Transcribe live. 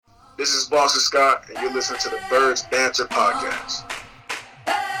This is Boston Scott, and you're listening to the Birds Banter Podcast.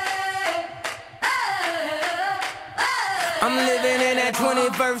 I'm living in that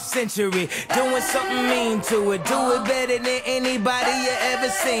 21st century, doing something mean to it. Do it better than anybody you ever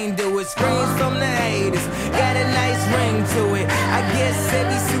seen do it. Screams from the haters, got a nice ring to it. I guess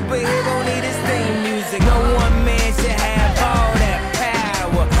every superhero need his theme music. No one man should have all that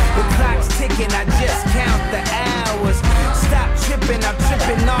power. The clock's ticking, I just count the hours. Stop tripping, I'm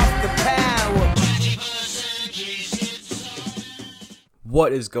tripping off the power.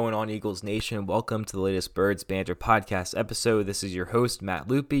 What is going on, Eagles Nation? Welcome to the latest Birds Banter Podcast episode. This is your host, Matt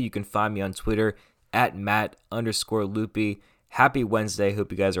Lupe. You can find me on Twitter at Matt_Lupe. Happy Wednesday.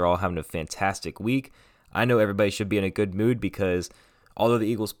 Hope you guys are all having a fantastic week. I know everybody should be in a good mood because although the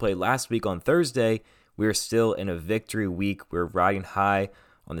Eagles played last week on Thursday, we are still in a victory week. We're riding high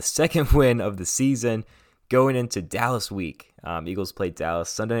on the second win of the season going into Dallas week. Eagles played Dallas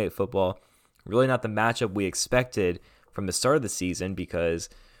Sunday Night Football. Really not the matchup we expected from the start of the season because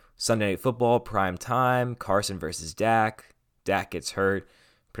Sunday Night Football, prime time, Carson versus Dak. Dak gets hurt.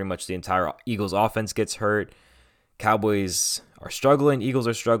 Pretty much the entire Eagles offense gets hurt. Cowboys are struggling. Eagles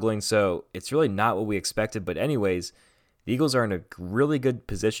are struggling. So it's really not what we expected. But anyways, the Eagles are in a really good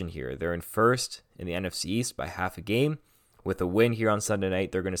position here. They're in first in the NFC East by half a game. With a win here on Sunday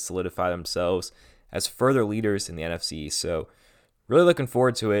night, they're going to solidify themselves as further leaders in the NFC East. So really looking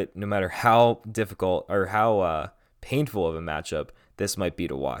forward to it, no matter how difficult or how painful of a matchup this might be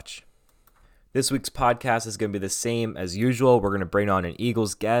to watch. This week's podcast is going to be the same as usual. We're going to bring on an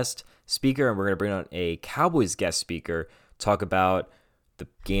Eagles guest speaker, and we're going to bring on a Cowboys guest speaker, talk about the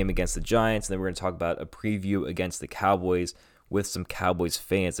game against the Giants, and then we're going to talk about a preview against the Cowboys with some Cowboys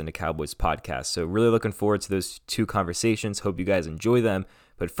fans in the Cowboys podcast. So really looking forward to those two conversations. Hope you guys enjoy them.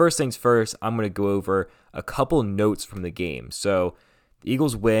 But first things first, I'm going to go over a couple notes from the game. So the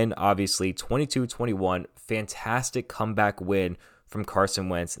Eagles win, obviously, 22-21. Fantastic comeback win from Carson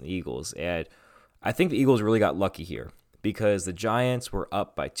Wentz and the Eagles. And I think the Eagles really got lucky here because the Giants were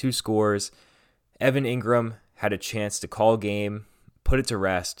up by 2 scores. Evan Ingram had a chance to call game, put it to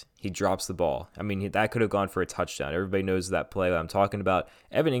rest. He drops the ball. I mean, that could have gone for a touchdown. Everybody knows that play that I'm talking about.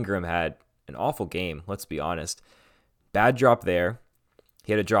 Evan Ingram had an awful game, let's be honest. Bad drop there.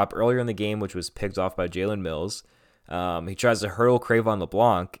 He had a drop earlier in the game, which was picked off by Jalen Mills. He tries to hurdle Cre'Von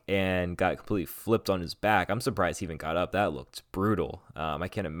LeBlanc and got completely flipped on his back. I'm surprised he even got up. That looked brutal. I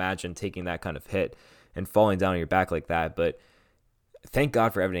can't imagine taking that kind of hit and falling down on your back like that. But thank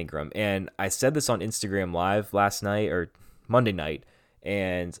God for Evan Ingram. And I said this on Instagram Live last night or Monday night.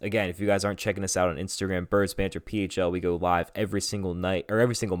 And again, if you guys aren't checking us out on Instagram, Birds Banter PHL, we go live every single night or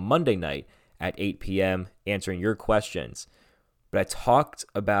every single Monday night at 8 p.m. answering your questions. But I talked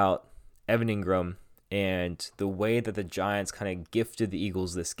about Evan Ingram and the way that the Giants kind of gifted the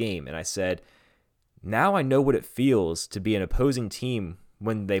Eagles this game. And I said, now I know what it feels to be an opposing team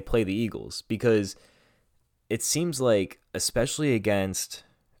when they play the Eagles. Because it seems like, especially against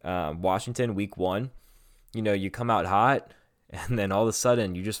Washington week 1, you come out hot and then all of a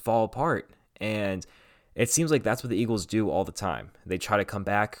sudden you just fall apart. And it seems like that's what the Eagles do all the time. They try to come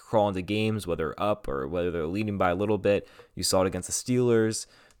back, crawl into games, whether up or whether they're leading by a little bit. You saw it against the Steelers,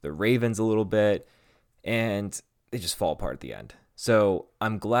 the Ravens a little bit. And they just fall apart at the end. So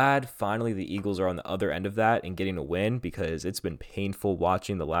I'm glad finally the Eagles are on the other end of that and getting a win because it's been painful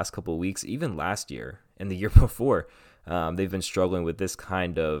watching the last couple of weeks, even last year and the year before. They've been struggling with this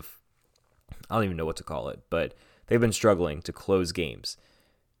kind of, I don't even know what to call it, but they've been struggling to close games.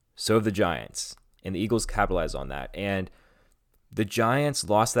 So have the Giants, and the Eagles capitalized on that. And the Giants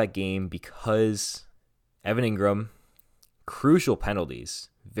lost that game because Evan Ingram, crucial penalties,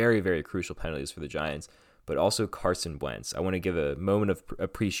 very, very crucial penalties for the Giants, but also Carson Wentz. I want to give a moment of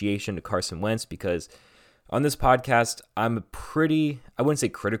appreciation to Carson Wentz because on this podcast, I wouldn't say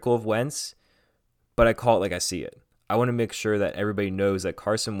critical of Wentz, but I call it like I see it. I want to make sure that everybody knows that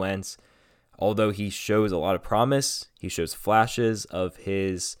Carson Wentz, although he shows a lot of promise, he shows flashes of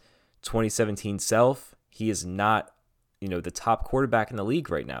his 2017 self, he is not, the top quarterback in the league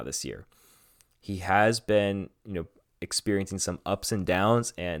right now this year. He has been, experiencing some ups and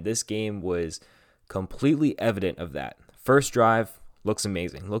downs, and this game was completely evident of that. First drive looks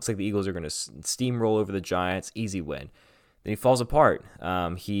amazing. Looks like the Eagles are going to steamroll over the Giants, easy win. Then he falls apart.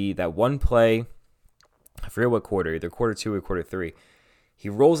 That one play, I forget what quarter, either quarter 2 or quarter 3, he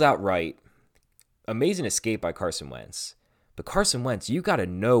rolls out right. Amazing escape by Carson Wentz. But Carson Wentz, you got to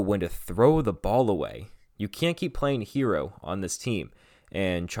know when to throw the ball away. You can't keep playing hero on this team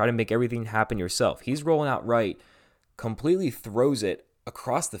and try to make everything happen yourself. He's rolling out right, completely throws it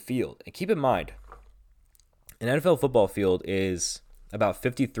across the field. And keep in mind, an NFL football field is about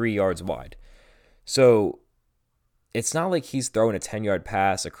 53 yards wide. So it's not like he's throwing a 10-yard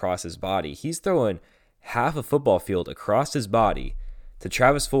pass across his body. He's throwing half a football field across his body to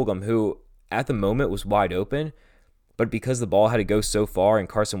Travis Fulgham, who at the moment was wide open, but because the ball had to go so far and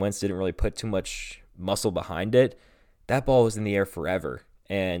Carson Wentz didn't really put too much muscle behind it, that ball was in the air forever.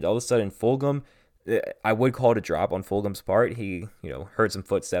 And all of a sudden, Fulgham, I would call it a drop on Fulgham's part. He, heard some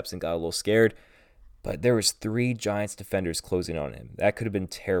footsteps and got a little scared, but there was 3 Giants defenders closing on him. That could have been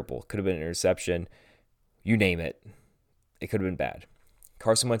terrible. Could have been an interception. You name it. It could have been bad.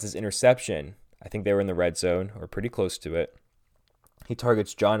 Carson Wentz's interception, I think they were in the red zone or pretty close to it. He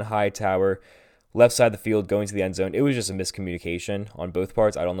targets John Hightower, left side of the field, going to the end zone. It was just a miscommunication on both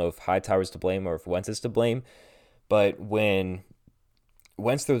parts. I don't know if Hightower's to blame or if Wentz is to blame. But when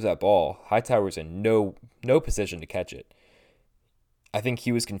Wentz throws that ball, Hightower's in no position to catch it. I think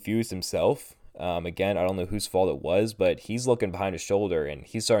he was confused himself. Again, I don't know whose fault it was, but he's looking behind his shoulder and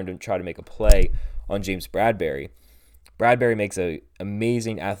he's starting to try to make a play on James Bradberry. Bradberry makes an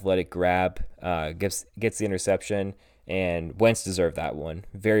amazing athletic grab, gets the interception, and Wentz deserved that one.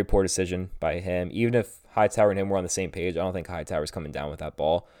 Very poor decision by him. Even if Hightower and him were on the same page, I don't think Hightower's coming down with that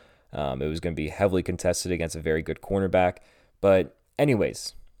ball. It was going to be heavily contested against a very good cornerback. But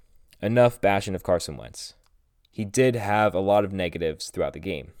anyways, enough bashing of Carson Wentz. He did have a lot of negatives throughout the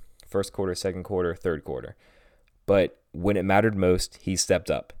game. First quarter, second quarter, third quarter. But when it mattered most, he stepped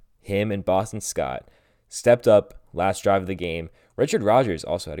up. Him and Boston Scott stepped up last drive of the game. Richard Rodgers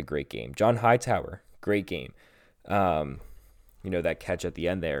also had a great game. John Hightower, great game. That catch at the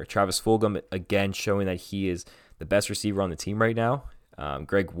end there. Travis Fulgham, again, showing that he is the best receiver on the team right now.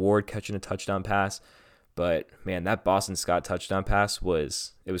 Greg Ward catching a touchdown pass. But, man, that Boston Scott touchdown pass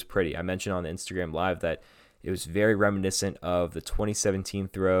was pretty. I mentioned on the Instagram Live that it was very reminiscent of the 2017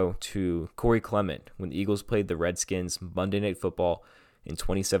 throw to Corey Clement when the Eagles played the Redskins Monday Night Football in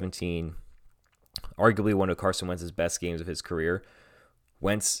 2017. Arguably one of Carson Wentz's best games of his career.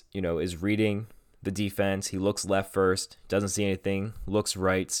 Wentz, is reading the defense. He looks left first, doesn't see anything, looks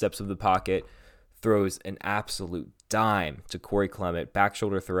right, steps up the pocket, throws an absolute dime to Corey Clement, back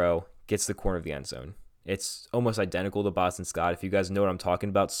shoulder throw, gets the corner of the end zone. It's almost identical to Boston Scott. If you guys know what I'm talking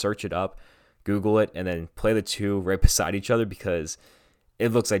about, search it up, Google it, and then play the two right beside each other because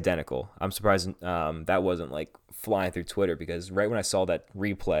it looks identical. I'm surprised that wasn't like flying through Twitter because right when I saw that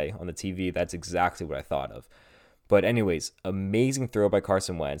replay on the TV, that's exactly what I thought of. But anyways, amazing throw by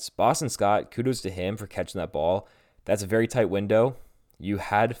Carson Wentz. Boston Scott, kudos to him for catching that ball. That's a very tight window. You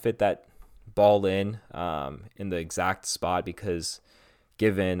had to fit that ball in the exact spot because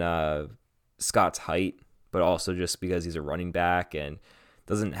given Scott's height, but also just because he's a running back and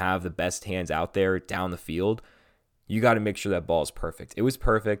doesn't have the best hands out there down the field, you got to make sure that ball is perfect. It was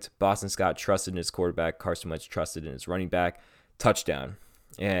perfect. Boston Scott trusted in his quarterback. Carson Wentz trusted in his running back. Touchdown.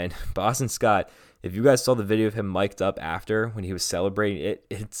 And Boston Scott, if you guys saw the video of him mic'd up after when he was celebrating,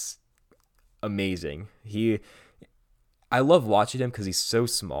 it's amazing. I love watching him because he's so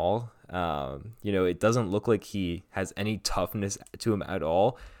small. It doesn't look like he has any toughness to him at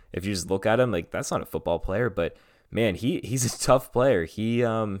all. If you just look at him, like that's not a football player, but man, he's a tough player. He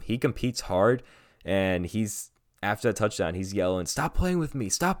competes hard, and after that touchdown, he's yelling, "Stop playing with me!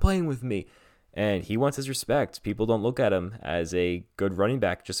 Stop playing with me!" And he wants his respect. People don't look at him as a good running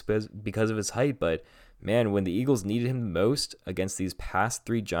back just because of his height. But, man, when the Eagles needed him the most against these past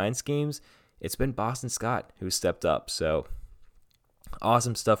 3 Giants games, it's been Boston Scott who stepped up. So,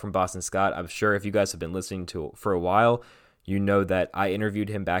 awesome stuff from Boston Scott. I'm sure if you guys have been listening to for a while, you know that I interviewed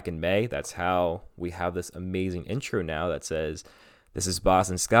him back in May. That's how we have this amazing intro now that says, "This is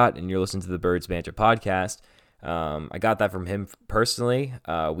Boston Scott, and you're listening to the Birds Banter podcast." I got that from him personally.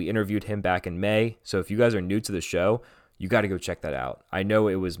 We interviewed him back in May. So if you guys are new to the show, you got to go check that out. I know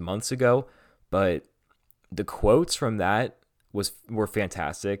it was months ago, but the quotes from that were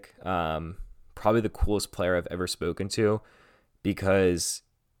fantastic. Probably the coolest player I've ever spoken to because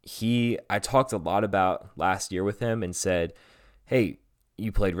I talked a lot about last year with him and said, "Hey,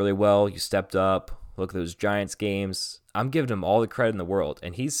 you played really well. You stepped up. Look at those Giants games." I'm giving him all the credit in the world.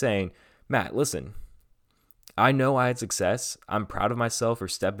 And he's saying, "Matt, listen, I know I had success. I'm proud of myself for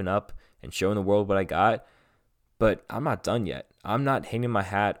stepping up and showing the world what I got, but I'm not done yet. I'm not hanging my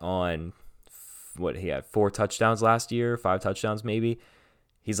hat on what he had 4 touchdowns last year, 5 touchdowns maybe."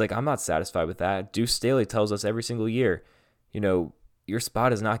 He's like, "I'm not satisfied with that." Deuce Staley tells us every single year, your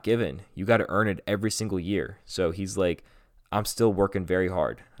spot is not given. You got to earn it every single year. So he's like, "I'm still working very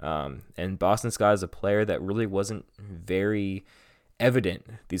hard." And Boston Scott is a player that really wasn't very evident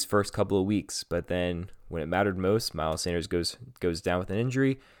these first couple of weeks, but then when it mattered most, Miles Sanders goes down with an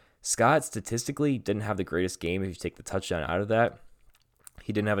injury. Scott statistically didn't have the greatest game if you take the touchdown out of that,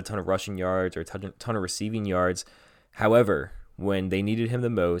 He didn't have a ton of rushing yards or a ton of receiving yards. However, when they needed him the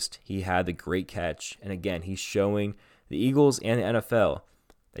most, he had the great catch. And again, he's showing the Eagles and the NFL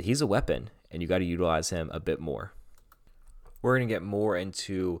that he's a weapon, and you got to utilize him a bit more. We're going to get more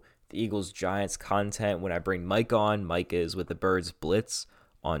into the Eagles-Giants content when I bring Mike on. Mike is with the Birds Blitz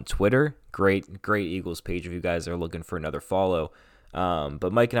on Twitter. Great Eagles page if you guys are looking for another follow.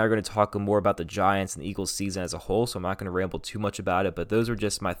 But Mike and I are going to talk more about the Giants and the Eagles season as a whole, so I'm not going to ramble too much about it, but those are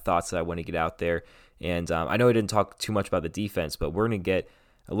just my thoughts that I want to get out there. And I know I didn't talk too much about the defense, but we're going to get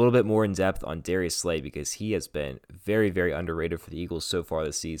a little bit more in depth on Darius Slay because he has been very, very underrated for the Eagles so far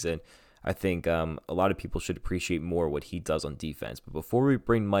this season. I think a lot of people should appreciate more what he does on defense. But before we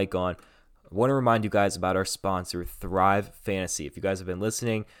bring Mike on, I want to remind you guys about our sponsor, Thrive Fantasy. If you guys have been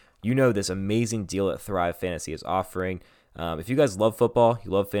listening, you know this amazing deal that Thrive Fantasy is offering. If you guys love football,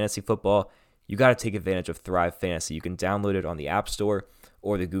 you love fantasy football, you got to take advantage of Thrive Fantasy. You can download it on the App Store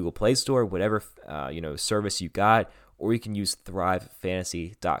or the Google Play Store, whatever service you got, or you can use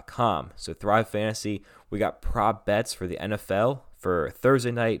thrivefantasy.com. So Thrive Fantasy, we got prop bets for the NFL for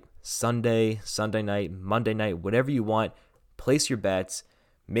Thursday night, Sunday night, Monday night, whatever you want. Place your bets.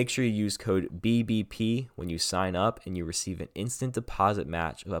 Make sure you use code BBP when you sign up, and you receive an instant deposit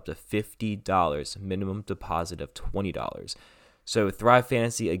match of up to $50, minimum deposit of $20. So Thrive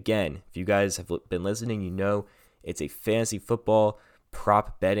Fantasy, again, if you guys have been listening, you know it's a fantasy football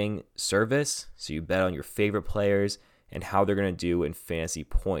prop betting service. So you bet on your favorite players and how they're going to do in fantasy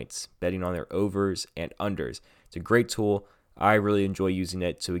points, betting on their overs and unders. It's a great tool. I really enjoy using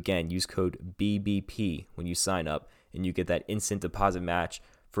it. So again, use code BBP when you sign up, and you get that instant deposit match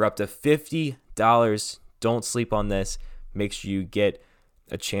for up to $50. Don't sleep on this. Make sure you get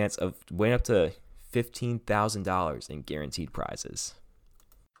a chance of winning up to $15,000 in guaranteed prizes.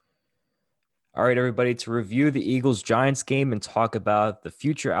 All right, everybody, to review the Eagles-Giants game and talk about the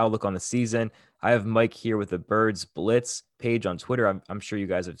future outlook on the season, I have Mike here with the Birds Blitz page on Twitter. I'm sure you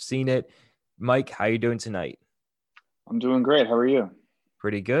guys have seen it. Mike, how are you doing tonight? I'm doing great. How are you?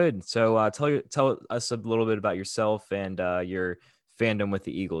 Pretty good. So tell us a little bit about yourself and your fandom with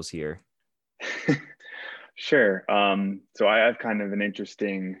the Eagles here. Sure. So I have kind of an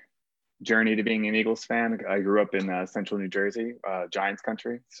interesting journey to being an Eagles fan. I grew up in central New Jersey, Giants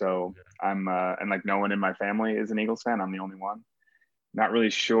country. So I'm and like no one in my family is an Eagles fan. I'm the only one. Not really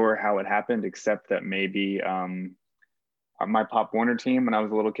sure how it happened, except that maybe my Pop Warner team when I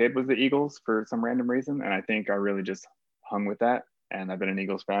was a little kid was the Eagles for some random reason, and I think I really just hung with that, and I've been an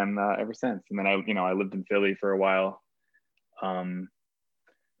Eagles fan ever since. And then I lived in Philly for a while.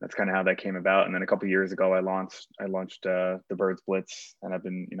 That's kind of how that came about. And then a couple of years ago, I launched the Birds Blitz, and I've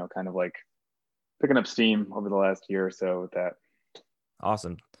been kind of like picking up steam over the last year or so with that.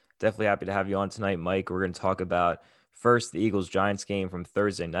 Awesome. Definitely happy to have you on tonight, Mike. We're going to talk about first the Eagles-Giants game from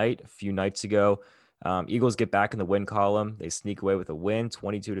Thursday night, a few nights ago. Eagles get back in the win column. They sneak away with a win,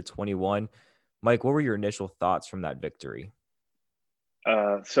 22-21. Mike, what were your initial thoughts from that victory?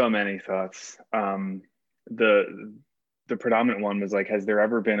 So many thoughts. The predominant one was like, has there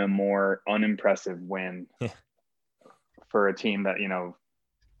ever been a more unimpressive win for a team that,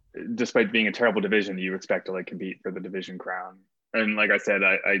 despite being a terrible division, you expect to like compete for the division crown? And like I said,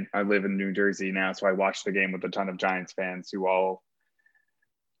 I live in New Jersey now, so I watched the game with a ton of Giants fans who all,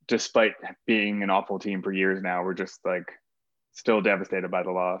 despite being an awful team for years now, were just like still devastated by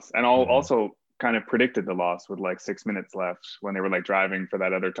the loss. And also kind of predicted the loss with like 6 minutes left when they were like driving for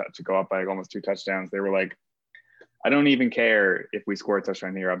that other touch to go up by almost 2 touchdowns. They were like, I don't even care if we score a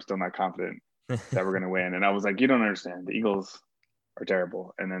touchdown here. I'm still not confident that we're going to win. And I was like, you don't understand. The Eagles are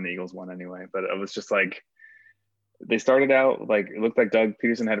terrible. And then the Eagles won anyway. But it was just like, they started out like, it looked like Doug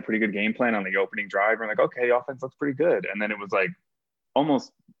Peterson had a pretty good game plan on the opening drive. We're like, okay, the offense looks pretty good. And then it was like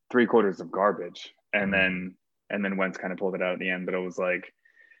almost 3/4 of garbage. And then Wentz kind of pulled it out at the end. But it was like,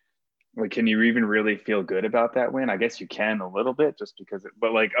 can you even really feel good about that win? I guess you can a little bit just because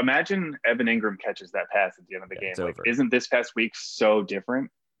but like, imagine Evan Ingram catches that pass at the end of the game. Like, isn't this past week so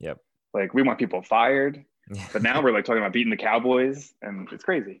different? Yep. Like, we want people fired, but now we're like talking about beating the Cowboys, and it's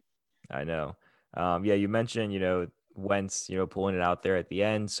crazy. I know. You mentioned, Wentz, pulling it out there at the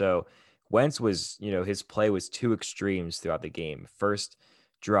end. So Wentz was, his play was 2 extremes throughout the game. First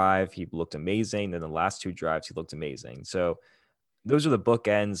drive, he looked amazing. Then the last 2 drives, he looked amazing. So those are the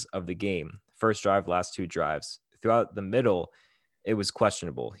bookends of the game. First drive, last 2 drives. Throughout the middle, it was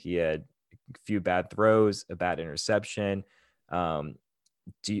questionable. He had a few bad throws, a bad interception. Are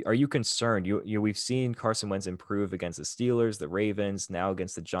you concerned? We've seen Carson Wentz improve against the Steelers, the Ravens, now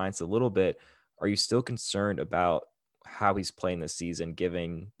against the Giants a little bit. Are you still concerned about how he's playing this season,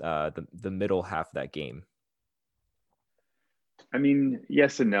 given the middle half of that game? I mean,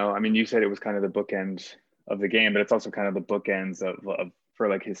 yes and no. I mean, you said it was kind of the bookend of the game, but it's also kind of the bookends of for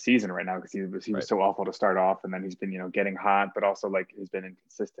like his season right now, because he was Right. so awful to start off, and then he's been getting hot, but also like he's been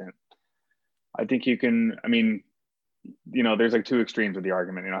inconsistent. I think you can. I mean, there's like two extremes of the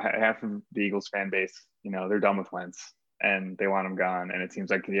argument. Half of the Eagles fan base, they're done with Wentz and they want him gone, and it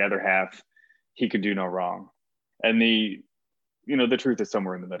seems like the other half, he could do no wrong, and the truth is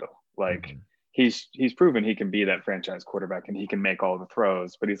somewhere in the middle. Like. Mm-hmm. He's proven he can be that franchise quarterback and he can make all the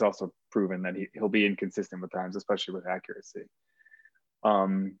throws, but he's also proven that he'll be inconsistent with times, especially with accuracy.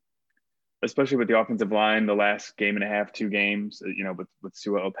 Especially with the offensive line, the last game and a half, 2 games, with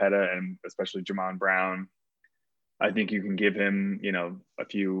Sua Opeta and especially Jamon Brown, I think you can give him,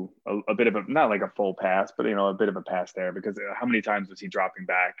 a bit of a, not like a full pass, but, a bit of a pass there, because how many times was he dropping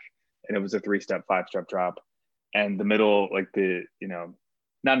back and it was a 3-step, 5-step drop, and the middle, like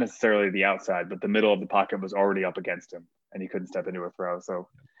not necessarily the outside, but the middle of the pocket was already up against him and he couldn't step into a throw. So,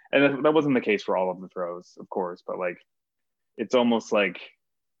 and that wasn't the case for all of the throws, of course, but like, it's almost like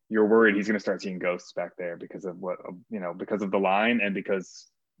you're worried he's going to start seeing ghosts back there because of because of the line and because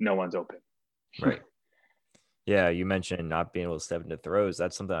no one's open. Right. Yeah. You mentioned not being able to step into throws.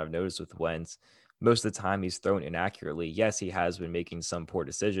 That's something I've noticed with Wentz. Most of the time he's thrown inaccurately. Yes, he has been making some poor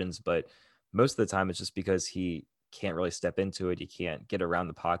decisions, but most of the time it's just because he can't really step into it. He can't get around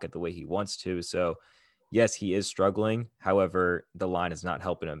the pocket the way he wants to. So yes, he is struggling. However, the line is not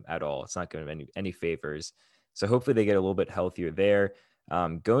helping him at all. It's not giving him any favors. So hopefully they get a little bit healthier there.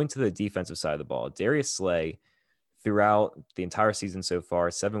 Going to the defensive side of the ball, Darius Slay throughout the entire season so far,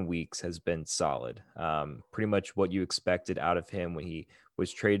 7 weeks, has been solid. Pretty much what you expected out of him when he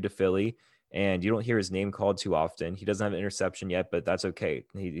was traded to Philly. And you don't hear his name called too often. He doesn't have an interception yet, but that's okay.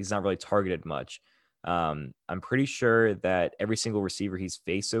 He's not really targeted much. I'm pretty sure that every single receiver he's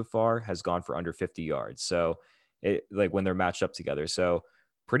faced so far has gone for under 50 yards. So like when they're matched up together. So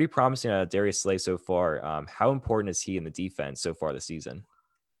pretty promising out of Darius Slay so far. How important is he in the defense so far this season?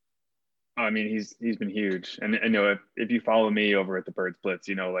 I mean, he's been huge. And if you follow me over at the Birds Blitz,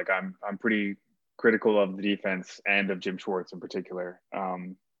 like I'm pretty critical of the defense and of Jim Schwartz in particular.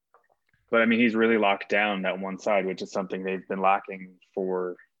 But I mean, he's really locked down that one side, which is something they've been lacking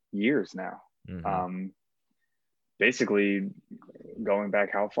for years now. Mm-hmm. Basically going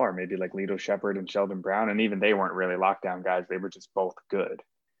back how far? Maybe like Lito Shepherd and Sheldon Brown, and even they weren't really lockdown guys. They were just both good.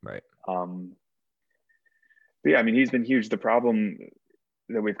 Right. But yeah, I mean, he's been huge. The problem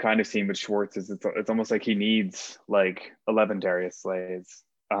that we've kind of seen with Schwartz is it's almost like he needs like 11 Darius Slays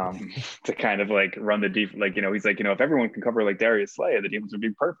to kind of like run the deep. Like, he's like, if everyone can cover like Darius Slay, the defense would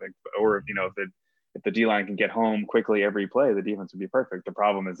be perfect. Or if the D line can get home quickly every play, the defense would be perfect. The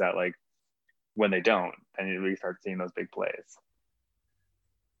problem is that like when they don't, and we start seeing those big plays.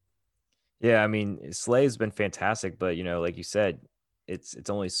 Yeah, I mean, Slay has been fantastic, but like you said, it's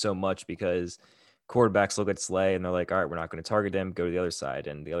only so much because quarterbacks look at Slay and they're like, all right, we're not going to target him, go to the other side.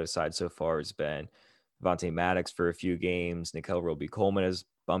 And the other side so far has been Vontae Maddox for a few games. Nickel Roby-Coleman has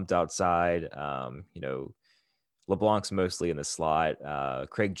bumped outside. LeBlanc's mostly in the slot.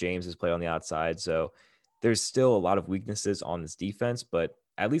 Craig James has played on the outside. So there's still a lot of weaknesses on this defense, but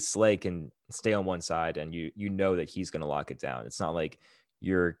at least Slay can stay on one side and you know that he's going to lock it down. It's not like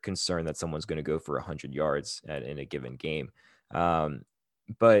you're concerned that someone's going to go for 100 yards in a given game.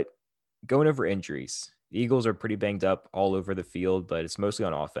 But going over injuries, the Eagles are pretty banged up all over the field, but it's mostly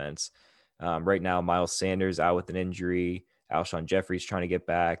on offense. Right now, Miles Sanders out with an injury. Alshon Jeffrey's trying to get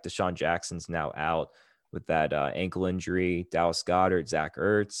back. Deshaun Jackson's now out with that ankle injury. Dallas Goedert, Zach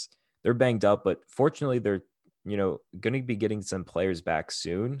Ertz, they're banged up, but fortunately they're going to be getting some players back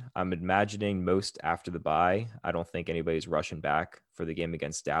soon. I'm imagining most after the bye. I don't think anybody's rushing back for the game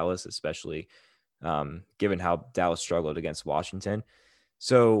against Dallas, especially given how Dallas struggled against Washington.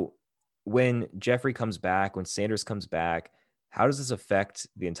 So when Jeffrey comes back, when Sanders comes back, how does this affect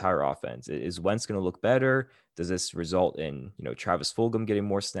the entire offense? Is Wentz going to look better? Does this result in, Travis Fulgham getting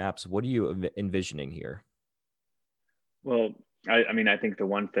more snaps? What are you envisioning here? Well, I mean, I think the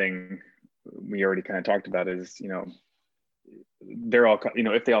one thing we already kind of talked about is, they're all,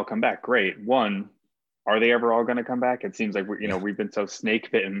 if they all come back, great. One, are they ever all going to come back? It seems like we've been so snake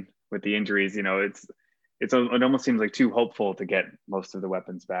bitten with the injuries. It almost seems like too hopeful to get most of the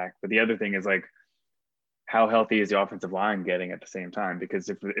weapons back. But the other thing is like, how healthy is the offensive line getting at the same time? Because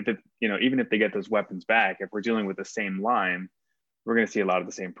if it, even if they get those weapons back, if we're dealing with the same line, we're going to see a lot of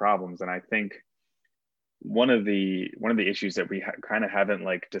the same problems. And I think one of the issues that we kind of haven't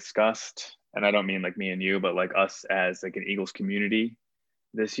like discussed, and I don't mean like me and you, but like us as like an Eagles community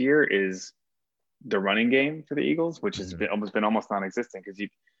this year, is the running game for the Eagles, which has been almost non-existent, because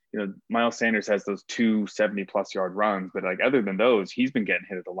Miles Sanders has those 270+ yard runs, but like other than those, he's been getting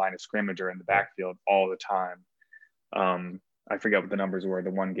hit at the line of scrimmage or in the backfield all the time. I forget what the numbers were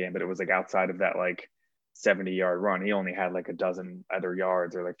the one game, but it was like outside of that like 70-yard run, he only had like a dozen other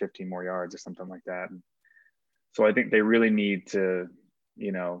yards or like 15 more yards or something like that. So I think they really need to,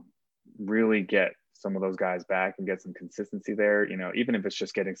 really get some of those guys back and get some consistency there. Even if it's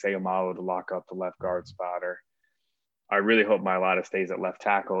just getting Seumalo to lock up the left guard spot, or I really hope Mailata stays at left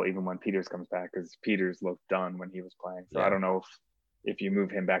tackle even when Peters comes back, because Peters looked done when he was playing. So I don't know if you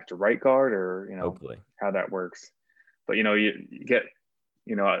move him back to right guard or hopefully how that works. But you get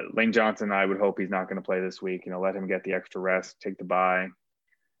Lane Johnson. I would hope he's not going to play this week. Let him get the extra rest, take the bye, and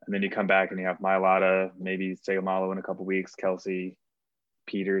then you come back and you have Mailata, maybe Seumalo in a couple weeks, Kelsey,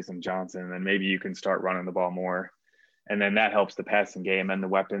 Peters, and Johnson, and then maybe you can start running the ball more, and then that helps the passing game and the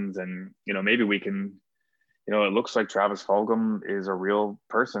weapons. And maybe we can. It looks like Travis Fulgham is a real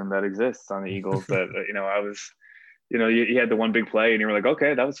person that exists on the Eagles. That I was, you had the one big play and you were like,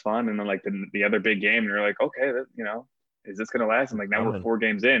 okay, that was fun, and then like the other big game, and you're like, okay, is this gonna last? And like now we're 4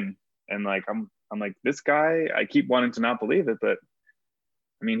 games in, and like I'm like, this guy, I keep wanting to not believe it, but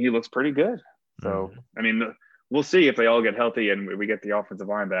I mean, he looks pretty good. So I mean, we'll see if they all get healthy and we get the offensive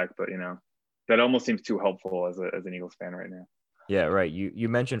line back. But that almost seems too helpful as an Eagles fan right now. Yeah, right. You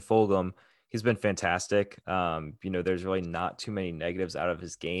mentioned Fulgham. He's been fantastic. There's really not too many negatives out of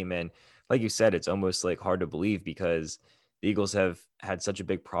his game. And like you said, it's almost like hard to believe because the Eagles have had such a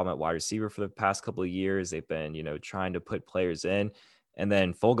big problem at wide receiver for the past couple of years. They've been, trying to put players in. And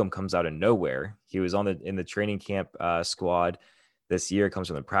then Fulgham comes out of nowhere. He was in the training camp squad this year, comes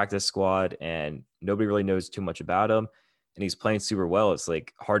from the practice squad, and nobody really knows too much about him. And he's playing super well. It's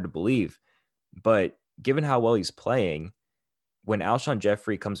like hard to believe. But given how well he's playing, when Alshon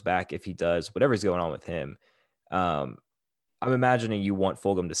Jeffrey comes back, if he does, whatever's going on with him, I'm imagining you want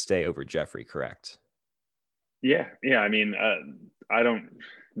Fulgham to stay over Jeffrey, correct? Yeah. I mean, I don't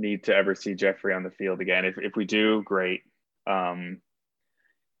need to ever see Jeffrey on the field again. If we do, great.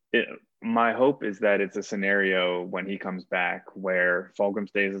 My hope is that it's a scenario when he comes back where Fulgham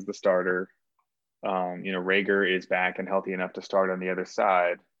stays as the starter. Rager is back and healthy enough to start on the other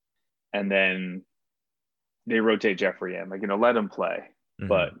side, and then they rotate Jeffrey in, like, let him play,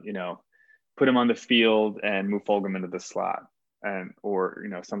 but, put him on the field and move Fulgham into the slot or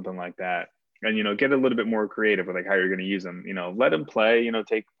something like that. And, get a little bit more creative with like how you're going to use him, let him play,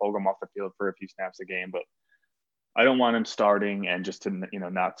 take Fulgham off the field for a few snaps a game, but I don't want him starting and just to,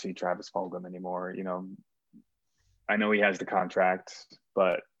 not see Travis Fulgham anymore. I know he has the contract,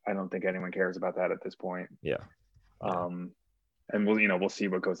 but I don't think anyone cares about that at this point. Yeah. And we'll see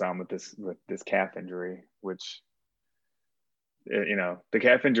what goes on with this calf injury, which, the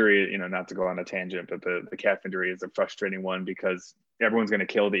calf injury, not to go on a tangent, but the calf injury is a frustrating one because everyone's going to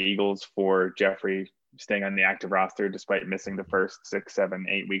kill the Eagles for Jeffrey staying on the active roster despite missing the first 6, 7,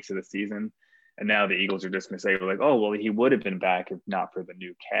 8 weeks of the season. And now the Eagles are just going to say, like, oh, well, he would have been back if not for the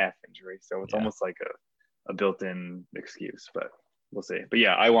new calf injury. So it's almost like a built-in excuse, but we'll see. But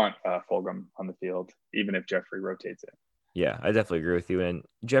yeah, I want Fulgham on the field, even if Jeffrey rotates it. Yeah, I definitely agree with you. And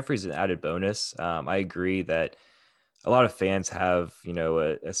Jeffrey's an added bonus. I agree that a lot of fans have,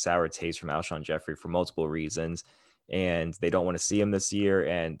 a sour taste from Alshon Jeffrey for multiple reasons, and they don't want to see him this year,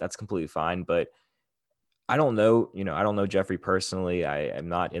 and that's completely fine. But I don't know, I don't know Jeffrey personally. I am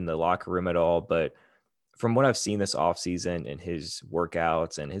not in the locker room at all, but from what I've seen this offseason and his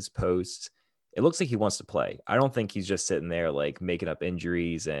workouts and his posts, it looks like he wants to play. I don't think he's just sitting there like making up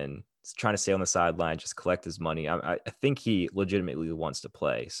injuries and trying to stay on the sideline, just collect his money. I think he legitimately wants to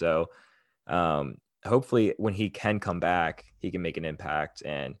play. So hopefully when he can come back, he can make an impact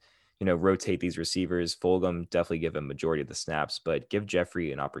and, rotate these receivers. Fulgham, definitely give him majority of the snaps, but give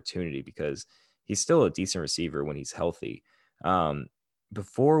Jeffrey an opportunity because he's still a decent receiver when he's healthy.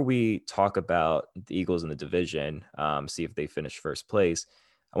 Before we talk about the Eagles in the division, see if they finish first place,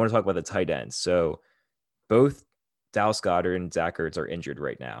 I want to talk about the tight ends. So both Dallas Goedert and Zach Ertz are injured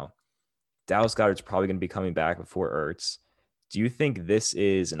right now. Dallas Goedert's probably going to be coming back before Ertz. Do you think this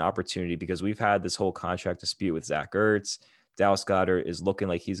is an opportunity? Because we've had this whole contract dispute with Zach Ertz. Dallas Goedert is looking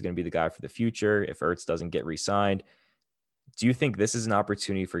like he's going to be the guy for the future if Ertz doesn't get re-signed. Do you think this is an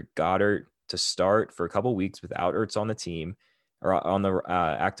opportunity for Goedert to start for a couple weeks without Ertz on the team or on the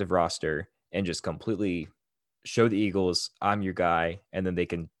active roster and just completely show the Eagles, I'm your guy, and then they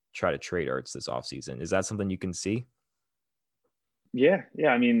can try to trade Ertz this offseason? Is that something you can see? Yeah.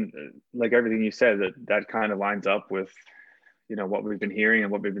 I mean, like everything you said, that kind of lines up with, what we've been hearing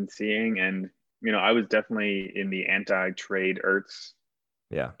and what we've been seeing. And, I was definitely in the anti-trade Ertz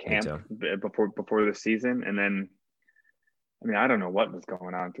camp before the season. And then, I mean, I don't know what was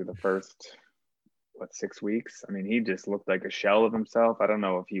going on through the first 6 weeks. I mean, he just looked like a shell of himself. I don't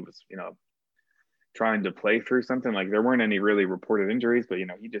know if he was, trying to play through something. Like there weren't any really reported injuries, but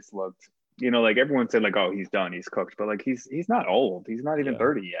he just looked, like everyone said, like, oh, he's done, he's cooked, but like he's not old, he's not even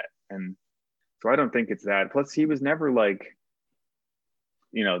 30 yet, and so I don't think it's that. Plus, he was never like,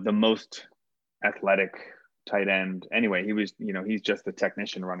 the most athletic tight end. Anyway, he was, he's just the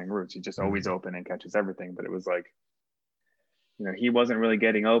technician running routes. He's just always open and catches everything. But it was like, he wasn't really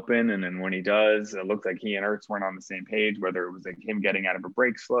getting open. And then when he does, it looked like he and Ertz weren't on the same page, whether it was like him getting out of a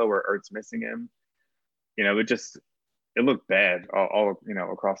break slow or Ertz missing him. It looked bad all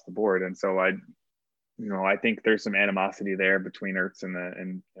across the board. And so I think there's some animosity there between Ertz and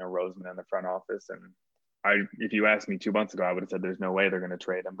Roseman in the front office. And if you asked me 2 months ago, I would have said there's no way they're going to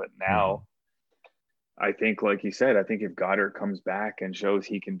trade him. But now, I think, like you said, I think if Goddard comes back and shows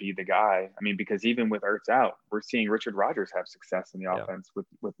he can be the guy, I mean, because even with Ertz out, we're seeing Richard Rodgers have success in the offense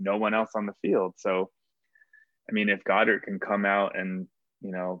with no one else on the field. So, I mean, if Goddard can come out and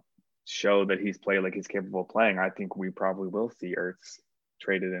show that he's played like he's capable of playing, I think we probably will see Ertz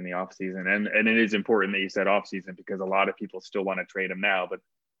traded in the offseason. And it is important that you said offseason, because a lot of people still want to trade him now, but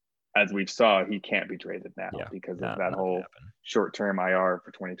as we've saw, he can't be traded now because of that whole short-term IR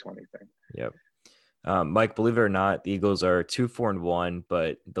for 2020 thing. Yep. Mike, believe it or not, the Eagles are 2-4-1,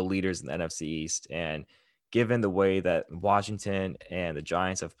 but the leaders in the NFC East. And given the way that Washington and the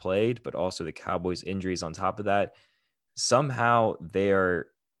Giants have played, but also the Cowboys' injuries on top of that, somehow they are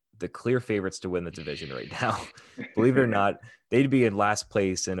the clear favorites to win the division right now. Believe it or not, they'd be in last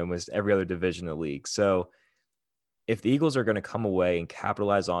place in almost every other division in the league. So if the Eagles are going to come away and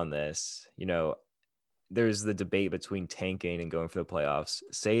capitalize on this, there's the debate between tanking and going for the playoffs.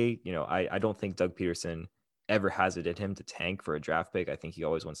 I don't think Doug Peterson ever has it in him to tank for a draft pick. I think he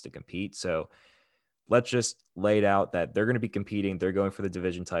always wants to compete. So let's just lay it out that they're going to be competing. They're going for the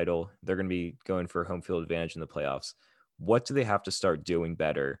division title. They're going to be going for home field advantage in the playoffs. What do they have to start doing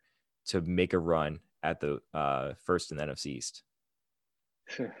better to make a run at the first in the NFC East?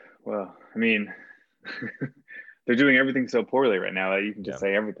 Well, I mean, they're doing everything so poorly right now that you can just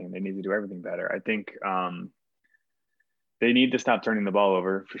say everything. They need to do everything better. I think they need to stop turning the ball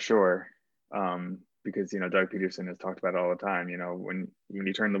over for sure. Because, Doug Peterson has talked about it all the time. When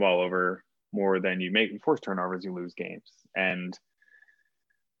you turn the ball over more than you force turnovers, you lose games. And,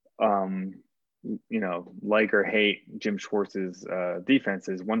 like or hate Jim Schwartz's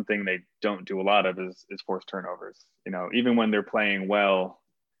defenses, one thing they don't do a lot of is force turnovers. Even when they're playing well,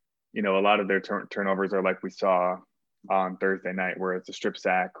 a lot of their turnovers are like we saw on Thursday night, where it's a strip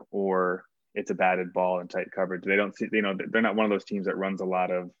sack or it's a batted ball in tight coverage. They don't see, they're not one of those teams that runs a lot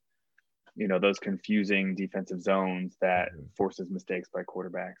of, those confusing defensive zones that forces mistakes by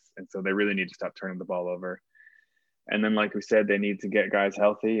quarterbacks. And so they really need to stop turning the ball over. And then, like we said, they need to get guys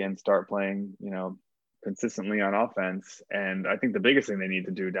healthy and start playing, consistently on offense. And I think the biggest thing they need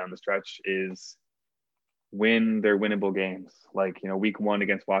to do down the stretch is win their winnable games. Like, week 1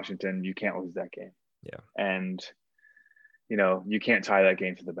 against Washington, you can't lose that game. Yeah. And, you can't tie that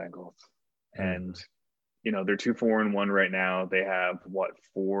game to the Bengals. And, they're 2-4-1 right now. They have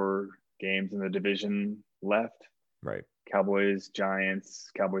 4 games in the division left. Right. Cowboys, Giants,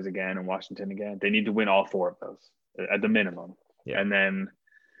 Cowboys again, and Washington again. They need to win all 4 of those at the minimum. Yeah. And then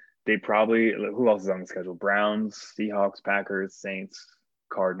they probably, who else is on the schedule? Browns, Seahawks, Packers, Saints,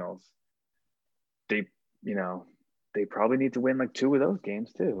 Cardinals. They probably need to win like 2 of those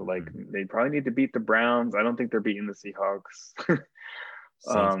games too. Like they probably need to beat the Browns. I don't think they're beating the Seahawks.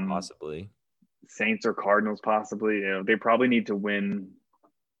 Saints possibly. Saints or Cardinals possibly. They probably need to win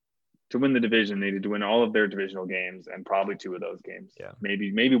the division. They need to win all of their divisional games and probably 2 of those games. Yeah.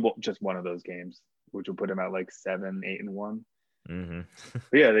 Maybe just one of those games, which will put them at like 7-8-1.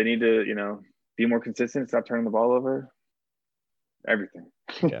 But yeah, they need to, be more consistent, stop turning the ball over. Everything.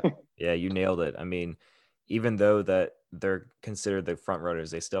 Yeah, you nailed it. I mean, even though that they're considered the front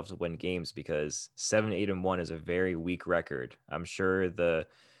runners, they still have to win games, because 7-8-1 is a very weak record. I'm sure the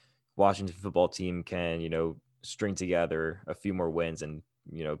Washington football team can, string together a few more wins and,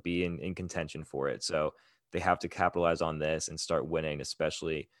 be in contention for it. So they have to capitalize on this and start winning,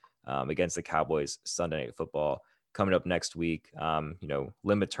 especially against the Cowboys Sunday Night Football coming up next week.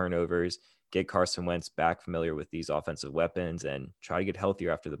 Limit turnovers, get Carson Wentz back familiar with these offensive weapons, and try to get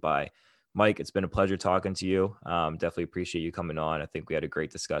healthier after the bye. Mike, it's been a pleasure talking to you. Definitely appreciate you coming on. I think we had a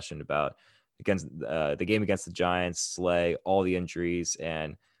great discussion about the game against the Giants, Slay, all the injuries,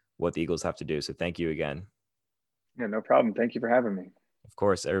 and what the Eagles have to do. So thank you again. Yeah, no problem. Thank you for having me. Of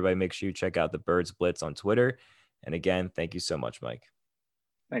course, everybody make sure you check out the Birds Blitz on Twitter. And again, thank you so much, Mike.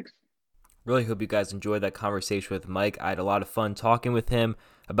 Thanks. Really hope you guys enjoyed that conversation with Mike. I had a lot of fun talking with him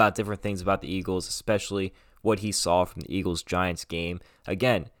about different things about the Eagles, especially what he saw from the Eagles-Giants game.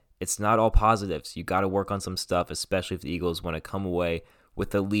 Again, it's not all positives. You got to work on some stuff, especially if the Eagles want to come away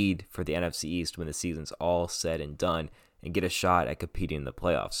with the lead for the NFC East when the season's all said and done and get a shot at competing in the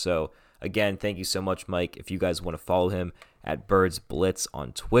playoffs. So, again, thank you so much, Mike. If you guys want to follow him at Birds Blitz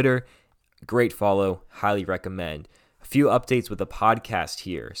on Twitter, great follow. Highly recommend. A few updates with the podcast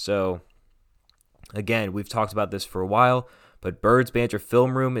here. So, again, we've talked about this for a while, but Birds Banter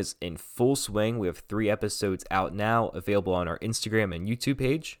Film Room is in full swing. We have 3 episodes out now, available on our Instagram and YouTube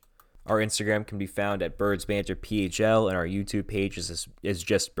page. Our Instagram can be found at Birds Banter PHL, and our YouTube page is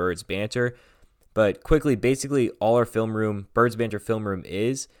just Birds Banter. But quickly, basically, all our film room, Birds Banter Film Room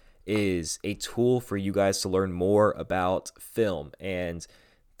is a tool for you guys to learn more about film and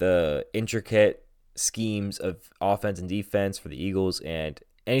the intricate schemes of offense and defense for the Eagles and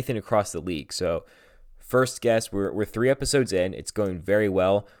anything across the league. So, first guest, we're 3 episodes in. It's going very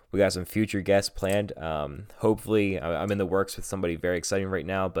well. We got some future guests planned. Hopefully, I'm in the works with somebody very exciting right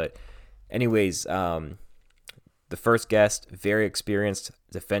now. But anyways, the first guest, very experienced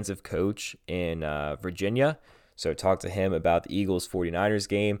defensive coach in Virginia. So talked to him about the Eagles 49ers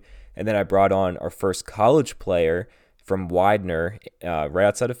game. And then I brought on our first college player from Widener, right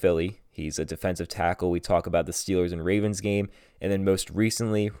outside of Philly. He's a defensive tackle. We talk about the Steelers and Ravens game. And then most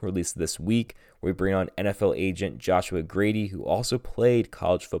recently, released this week, we bring on NFL agent Joshua Grady, who also played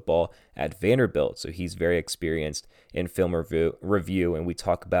college football at Vanderbilt. So he's very experienced in film review. And we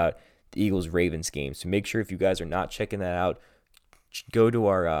talk about the Eagles-Ravens game. So make sure if you guys are not checking that out, go to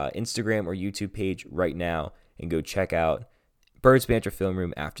our Instagram or YouTube page right now and go check out Birds Banter Film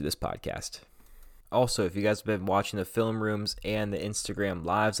Room after this podcast. Also, if you guys have been watching the film rooms and the Instagram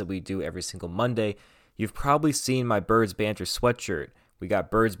lives that we do every single Monday, you've probably seen my Birds Banter sweatshirt. We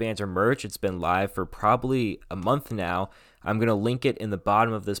got Birds Banter merch. It's been live for probably a month now. I'm going to link it in the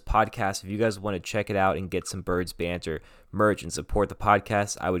bottom of this podcast. If you guys want to check it out and get some Birds Banter merch and support the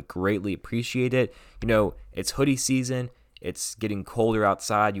podcast, I would greatly appreciate it. You know, it's hoodie season. It's getting colder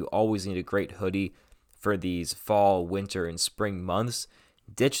outside. You always need a great hoodie for these fall, winter, and spring months.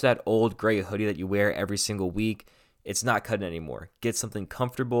 Ditch that old gray hoodie that you wear every single week. It's not cutting anymore. Get something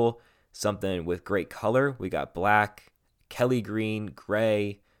comfortable, something with great color. We got black, Kelly green,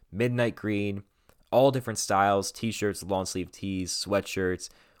 gray, midnight green, all different styles, t-shirts, long sleeve tees, sweatshirts.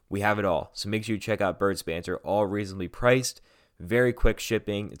 We have it all. So make sure you check out Birds Banter, all reasonably priced, very quick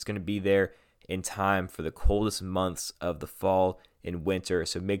shipping. It's going to be there in time for the coldest months of the fall and winter.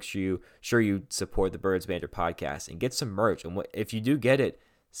 So make sure you support the Birds Banter podcast and get some merch. And if you do get it,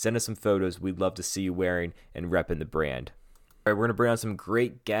 send us some photos. We'd love to see you wearing and repping the brand. All right, we're going to bring on some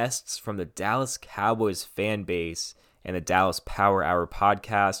great guests from the Dallas Cowboys fan base and the Dallas Power Hour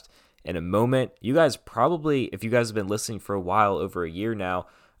podcast in a moment. You guys probably, if you guys have been listening for a while, over a year now,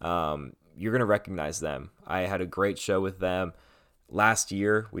 you're going to recognize them. I had a great show with them last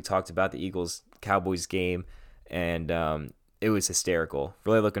year. We talked about the Eagles-Cowboys game, and it was hysterical.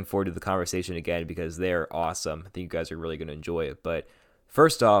 Really looking forward to the conversation again because they're awesome. I think you guys are really going to enjoy it. But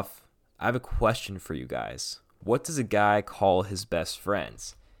first off, I have a question for you guys. What does a guy call his best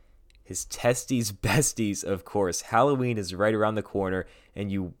friends? His testies besties, of course. Halloween is right around the corner,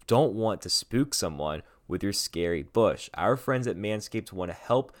 and you don't want to spook someone with your scary bush. Our friends at Manscaped want to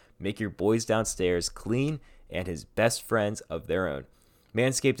help make your boys downstairs clean and his best friends of their own.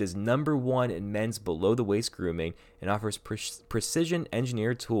 Manscaped is #1 in men's below-the-waist grooming and offers precision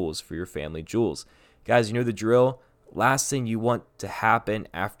engineered tools for your family jewels. Guys, you know the drill. Last thing you want to happen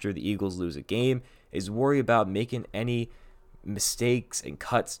after the Eagles lose a game is worry about making any mistakes and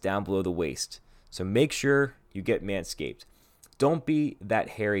cuts down below the waist. So make sure you get Manscaped. Don't be that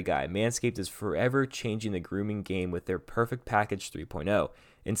hairy guy. Manscaped is forever changing the grooming game with their Perfect Package 3.0.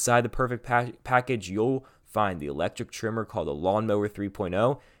 Inside the Perfect Package, you'll find the electric trimmer called the Lawnmower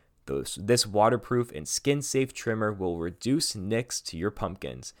 3.0. This waterproof and skin-safe trimmer will reduce nicks to your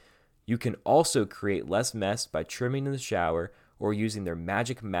pumpkins. You can also create less mess by trimming in the shower or using their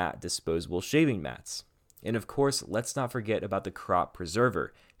Magic Mat disposable shaving mats. And of course, let's not forget about the Crop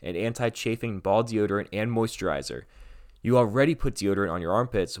Preserver, an anti-chafing ball deodorant and moisturizer. You already put deodorant on your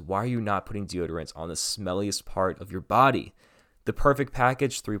armpits. Why are you not putting deodorants on the smelliest part of your body? The Perfect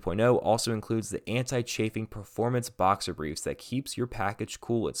Package 3.0 also includes the anti-chafing performance boxer briefs that keeps your package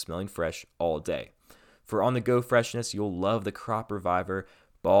cool and smelling fresh all day. For on-the-go freshness, you'll love the Crop Reviver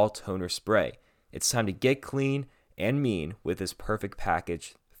Ball Toner Spray. It's time to get clean and mean with this Perfect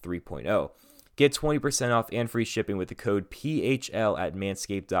Package 3.0. Get 20% off and free shipping with the code PHL at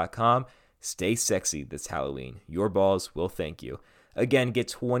manscaped.com. Stay sexy this Halloween. Your balls will thank you. Again, get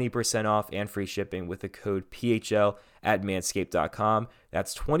 20% off and free shipping with the code PHL at manscaped.com.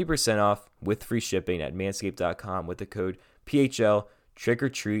 That's 20% off with free shipping at manscaped.com with the code PHL. Trick or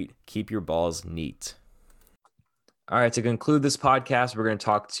treat, keep your balls neat. All right, to conclude this podcast, we're going to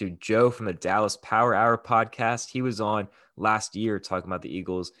talk to Joe from the Dallas Power Hour podcast. He was on last year talking about the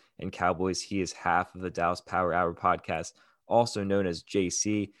Eagles and Cowboys. He is half of the Dallas Power Hour podcast, also known as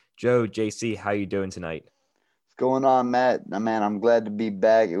JC. Joe, JC, how you doing tonight? What's going on, Matt? Man, I'm glad to be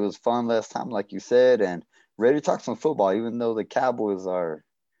back. It was fun last time, like you said, and ready to talk some football, even though the Cowboys are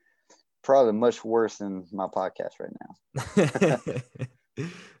probably much worse than my podcast right now.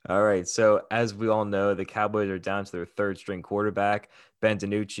 All right. So as we all know, the Cowboys are down to their third string quarterback, Ben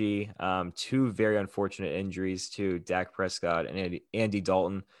DiNucci. Two very unfortunate injuries to Dak Prescott and Andy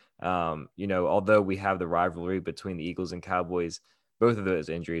Dalton. Although we have the rivalry between the Eagles and Cowboys, both of those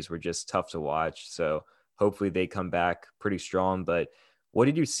injuries were just tough to watch. So hopefully they come back pretty strong. But what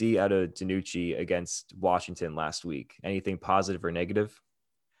did you see out of DiNucci against Washington last week? Anything positive or negative?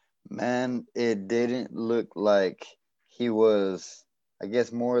 Man, it didn't look like he was, I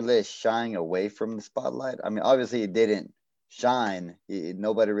guess, more or less shying away from the spotlight. I mean, obviously it didn't shine.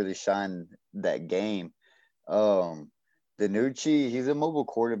 Nobody really shined that game. DiNucci, he's a mobile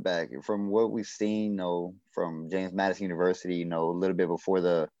quarterback. From what we've seen, from James Madison University, a little bit before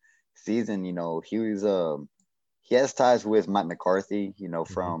the season, he has ties with Mike McCarthy,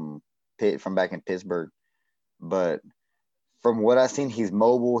 from back in Pittsburgh. But from what I've seen, he's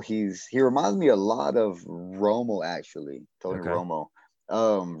mobile. He reminds me a lot of Romo, actually, Tony Romo.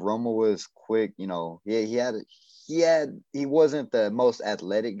 Romo was quick, he wasn't the most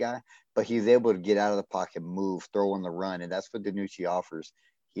athletic guy, but he's able to get out of the pocket, move, throw on the run, and that's what DiNucci offers.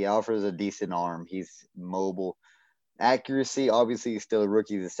 He offers a decent arm. He's mobile. Accuracy, obviously, he's still a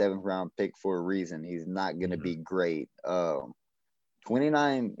rookie. He's a 7th round pick for a reason. He's not going to be great. In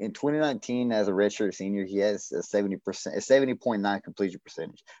 2019, as a redshirt senior, he has a 70.9 completion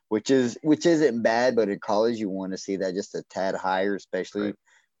percentage, which isn't bad. But in college, you want to see that just a tad higher, especially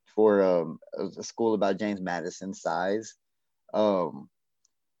for a school about James Madison's size.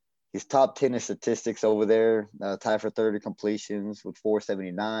 He's top 10 in statistics over there, tied for 30 completions with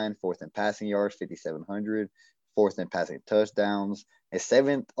 479, 4th in passing yards, 5,700, 4th in passing touchdowns, and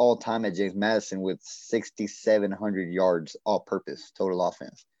 7th all time at James Madison with 6,700 yards all purpose total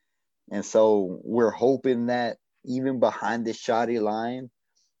offense. And so we're hoping that even behind this shoddy line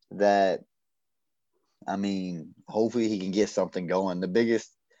hopefully he can get something going. The biggest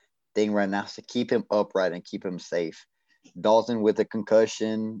thing right now is to keep him upright and keep him safe. Dalton with a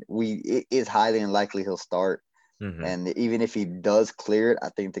concussion, it is highly unlikely he'll start. Mm-hmm. And even if he does clear it, I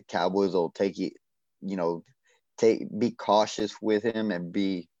think the Cowboys will take it, be cautious with him and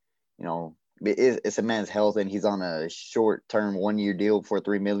be, it's a man's health and he's on a short-term 1-year deal for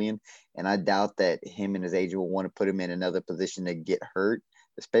 $3 million. And I doubt that him and his agent will want to put him in another position to get hurt,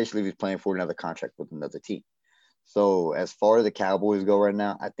 especially if he's playing for another contract with another team. So as far as the Cowboys go right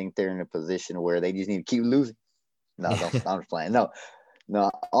now, I think they're in a position where they just need to keep losing. No, I'm just playing. No,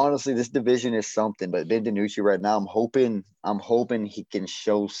 honestly, this division is something. But Ben DiNucci right now, I'm hoping he can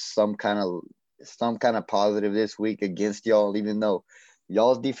show some kind of positive this week against y'all, even though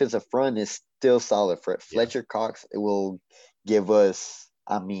y'all's defensive front is still solid. Fletcher Cox, it will give us,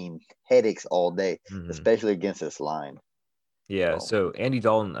 headaches all day, especially against this line. Yeah. So Andy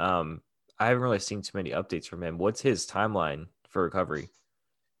Dalton, I haven't really seen too many updates from him. What's his timeline for recovery?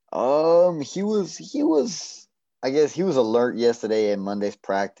 He was. I guess he was alert yesterday in Monday's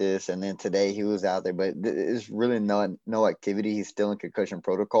practice, and then today he was out there, but it's really no activity. He's still in concussion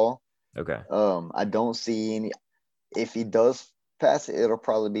protocol. Okay. I don't see any. If he does pass it, it'll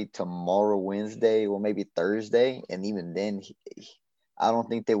probably be tomorrow, Wednesday, or maybe Thursday, and even then, I don't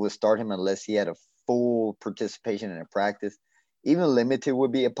think they would start him unless he had a full participation in a practice. Even limited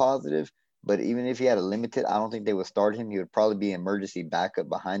would be a positive, but even if he had a limited, I don't think they would start him. He would probably be emergency backup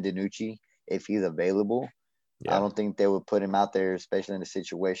behind DiNucci if he's available. Yeah. I don't think they would put him out there, especially in a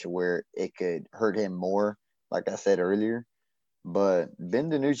situation where it could hurt him more, like I said earlier. But Ben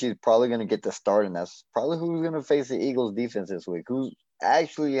DiNucci is probably going to get the start, and that's probably who's going to face the Eagles defense this week, who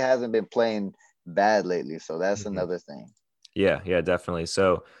actually hasn't been playing bad lately. So that's another thing. Yeah, definitely.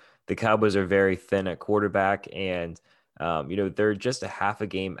 So the Cowboys are very thin at quarterback, and, they're just a half a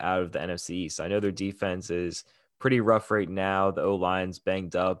game out of the NFC East. I know their defense is pretty rough right now. The O-line's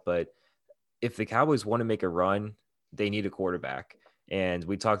banged up, but if the Cowboys want to make a run, they need a quarterback. And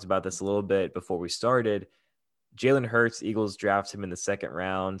we talked about this a little bit before we started. Jalen Hurts, Eagles draft him in the 2nd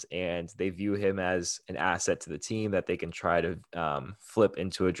round, and they view him as an asset to the team that they can try to flip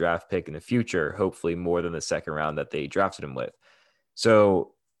into a draft pick in the future, hopefully more than the 2nd round that they drafted him with.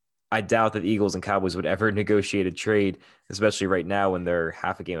 So I doubt that the Eagles and Cowboys would ever negotiate a trade, especially right now when they're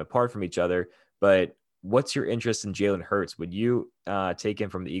half a game apart from each other. But what's your interest in Jalen Hurts? Would you take him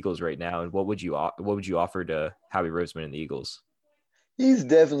from the Eagles right now, and what would you offer to Howie Roseman and the Eagles? He's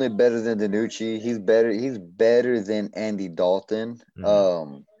definitely better than Danucci. He's better. He's better than Andy Dalton.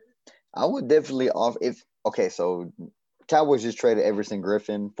 Mhm. I would definitely offer if okay. So Cowboys just traded Everson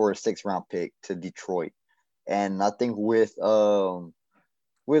Griffin for a 6th round pick to Detroit, and I think with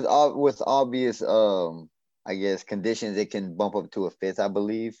obvious I guess conditions, it can bump up to a 5th, I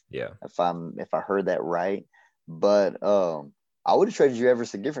believe, Yeah. if I heard that right. But I would have traded you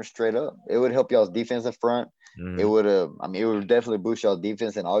Everson Griffin straight up. It would help y'all's defensive front. It Mhm. would I mean, it would definitely boost y'all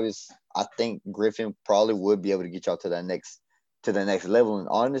defense, and obviously, I think Griffin probably would be able to get y'all to the next level. And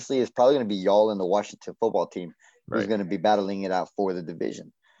honestly, it's probably going to be y'all and the Washington football team who's Right. going to be battling it out for the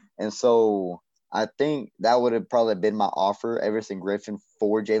division. And so I think that would have probably been my offer, Everson Griffin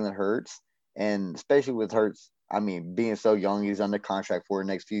for Jalen Hurts. And especially with Hurts, I mean, being so young, he's under contract for the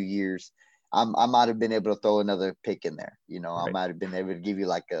next few years. I might have been able to throw another pick in there. I Right. might have been able to give you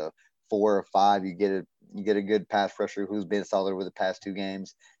like a 4 or 5. You get a good pass rusher who's been solid over the past 2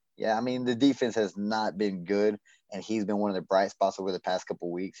 games. Yeah, I mean the defense has not been good, and he's been one of the bright spots over the past couple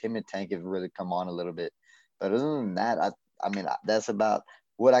of weeks. Him and Tank have really come on a little bit, but other than that, I mean that's about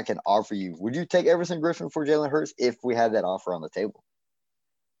what I can offer you. Would you take Everson Griffin for Jalen Hurts if we had that offer on the table?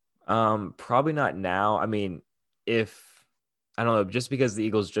 Probably not now. I mean, if I don't know, just because the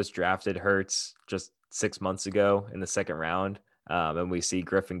Eagles just drafted Hurts just 6 months ago in the second round, and we see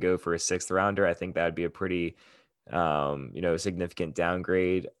Griffin go for a sixth rounder, I think that would be a pretty, significant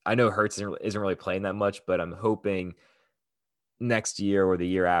downgrade. I know Hurts isn't really playing that much, but I'm hoping next year or the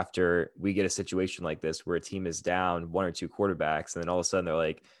year after we get a situation like this where a team is down one or two quarterbacks, and then all of a sudden they're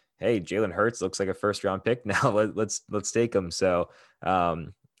like, "Hey, Jalen Hurts looks like a first round pick now. Let's take him." So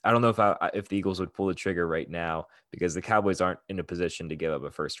I don't know if the Eagles would pull the trigger right now because the Cowboys aren't in a position to give up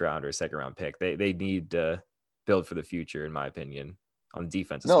a first round or a second round pick. They need to build for the future, in my opinion, on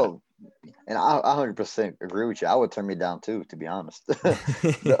defense especially. No, and I 100% agree with you. I would turn me down too, to be honest.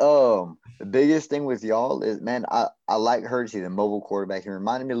 Yeah. The biggest thing with y'all is, man, I like Hurts. He's a mobile quarterback. He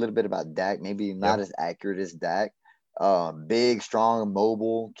reminded me a little bit about Dak. Maybe not Yep. as accurate as Dak. Big, strong,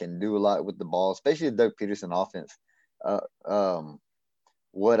 mobile, can do a lot with the ball, especially the Doug Peterson offense. Uh, um,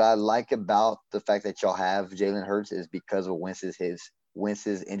 what I like about the fact that y'all have Jalen Hurts is because of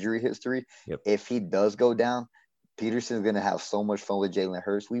Wentz's injury history. Yep. If he does go down, Peterson's gonna have so much fun with Jalen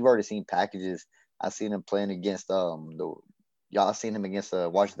Hurts. We've already seen packages. I've seen him playing against the y'all seen him against the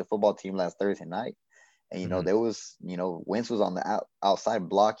Washington football team last Thursday night. And Mhm. there was Wentz was on the outside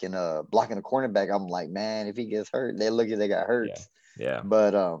blocking a cornerback. I'm like, man, if he gets hurt, they look at they got hurt. Yeah.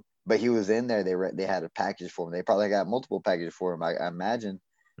 Yeah. But he was in there. They had a package for him. They probably got multiple packages for him. I imagine.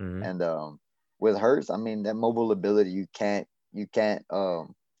 Mhm. And with Hurts, I mean that mobile ability you can't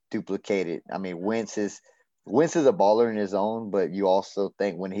duplicate it. I mean Wentz is a baller in his own, but you also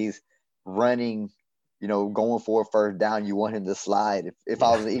think when he's running, going for a first down, you want him to slide. If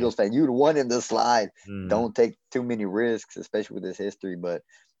I Yeah. was an Eagles fan, you'd want him to slide. Mhm. Don't take too many risks, especially with his history. But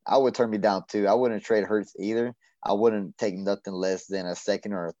I would turn me down too. I wouldn't trade Hurts either. I wouldn't take nothing less than a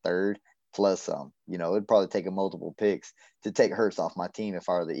second or a third plus some. It'd probably take a multiple picks to take Hurts off my team if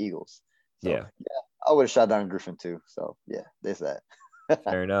I were the Eagles. So Yeah. yeah, I would have shot down Griffin too. So yeah, there's that.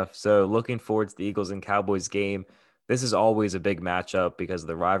 Fair enough. So looking forward to the Eagles and Cowboys game. This is always a big matchup because of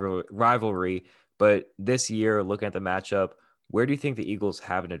the rivalry. But this year, looking at the matchup, where do you think the Eagles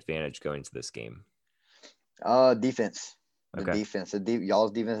have an advantage going into this game? Defense. The Okay. defense.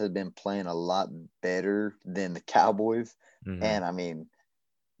 Y'all's defense has been playing a lot better than the Cowboys. Hmm. And I mean,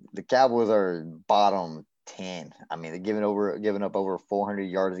 the Cowboys are bottom 10. I mean, they're giving up over 400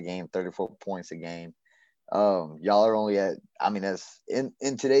 yards a game, 34 points a game. Y'all are only at, I mean, that's in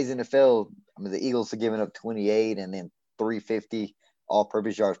today's NFL. I mean, the Eagles are giving up 28 and then 350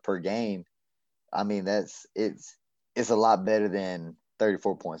 all-purpose yards per game. I mean, it's a lot better than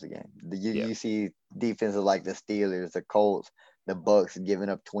 34 points a game. You, Yeah. you see defenses like the Steelers, the Colts, the Bucks giving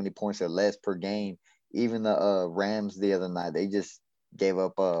up 20 points or less per game. Even the Rams the other night, they just gave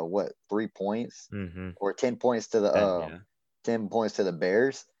up 3 points Hmm. or 10 points to the 10, yeah. 10 points to the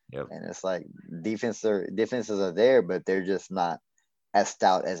Bears. Yep. And it's like defenses are there, but they're just not as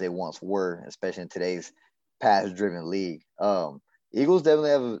stout as they once were, especially in today's pass-driven league. Eagles definitely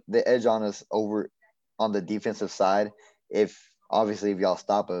have the edge on us over on the defensive side. If obviously if y'all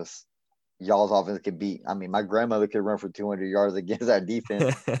stop us, y'all's offense could beat. I mean, my grandmother could run for 200 yards against our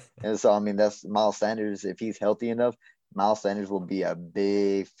defense, and so I mean that's Miles Sanders. If he's healthy enough, Miles Sanders will be a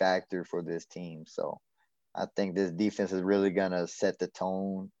big factor for this team. So I think this defense is really gonna set the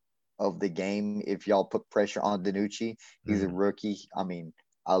tone of the game. If y'all put pressure on Danucci, he's a rookie. I mean,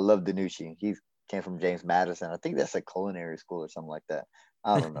 I love Danucci. He came from James Madison. I think that's a culinary school or something like that.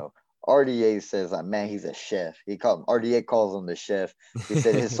 I don't know. RDA says, like, man, he's a chef. RDA calls him the chef. He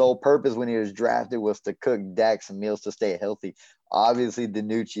said his sole purpose when he was drafted was to cook Dak some meals to stay healthy. Obviously,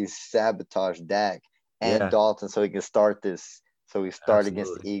 Danucci sabotaged Dak and Dalton so he can start this. So he start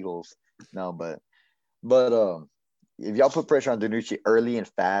against the Eagles. No, but if y'all put pressure on Danucci early and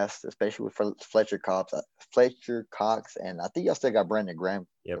fast, especially with Fletcher Cox, and I think y'all still got Brandon Graham,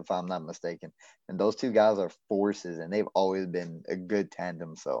 if I'm not mistaken. And those two guys are forces, and they've always been a good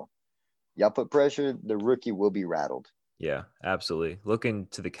tandem. So y'all put pressure, the rookie will be rattled. Yeah, absolutely. Looking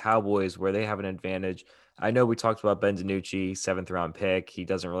to the Cowboys where they have an advantage. I know we talked about Ben DiNucci, 7th-round pick. He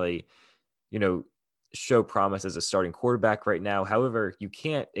doesn't really, show promise as a starting quarterback right now. However, you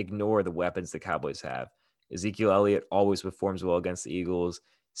can't ignore the weapons the Cowboys have. Ezekiel Elliott always performs well against the Eagles.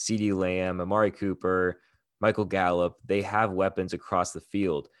 CeeDee Lamb, Amari Cooper, Michael Gallup, they have weapons across the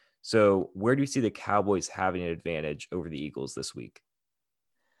field. So where do you see the Cowboys having an advantage over the Eagles this week?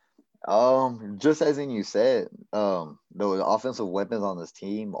 Just as you said, the offensive weapons on this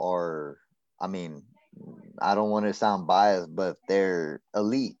team are, I mean, I don't want to sound biased, but they're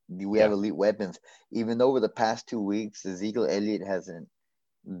elite. We have elite weapons. Even though over the past 2 weeks, Ezekiel Elliott hasn't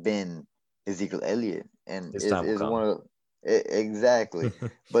been Ezekiel Elliott, and is one of exactly.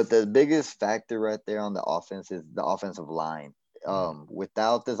 But the biggest factor right there on the offense is the offensive line.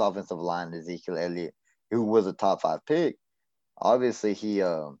 Without this offensive line, Ezekiel Elliott, who was a top 5 pick, obviously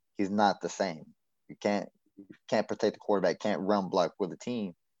he's not the same. You can't protect the quarterback, can't run block for the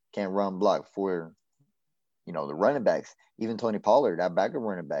team, can't run block for the running backs. Even Tony Pollard, that backup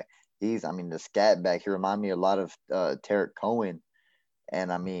running back, the scat back. He remind me a lot of Tarek Cohen. And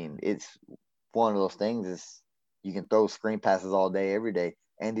I mean, it's one of those things is you can throw screen passes all day, every day.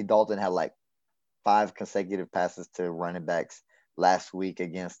 Andy Dalton had like 5 consecutive passes to running backs last week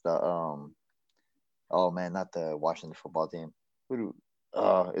against the not the Washington football team.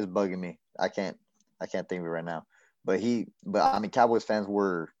 It's bugging me. I can't think of it right now. But Cowboys fans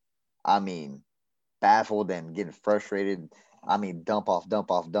were, baffled and getting frustrated. Dump off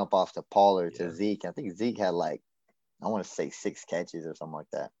to Pollard to Zeke. I think Zeke had like, I want to say 6 catches or something like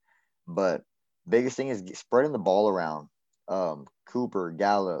that. But biggest thing is spreading the ball around. Cooper,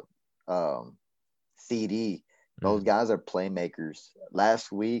 Gallup, CD, those guys are playmakers.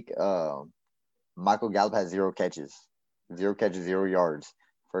 Last week, Michael Gallup had 0 catches, 0 yards.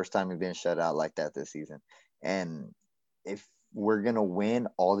 First time he's been shut out like that this season. And if we're going to win,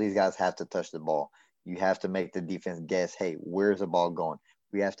 all these guys have to touch the ball. You have to make the defense guess, hey, where's the ball going?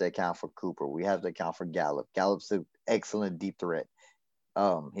 We have to account for Cooper. We have to account for Gallup. Gallup's an excellent deep threat.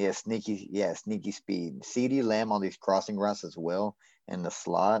 He has sneaky speed. CeeDee Lamb on these crossing routes as well in the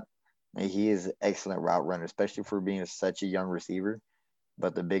slot. He is an excellent route runner, especially for being such a young receiver.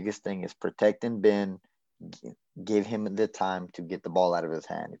 But the biggest thing is protecting Ben. Give him the time to get the ball out of his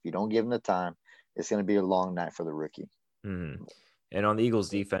hand. If you don't give him the time, it's going to be a long night for the rookie. Mm-hmm. And on the Eagles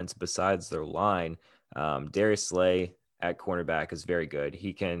defense, besides their line, Darius Slay at cornerback is very good.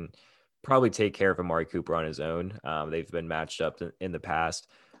 He can probably take care of Amari Cooper on his own. They've been matched up in the past.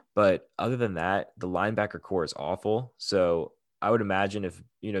 But other than that, the linebacker core is awful. So I would imagine if,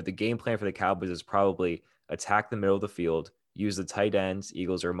 the game plan for the Cowboys is probably attack the middle of the field, use the tight ends.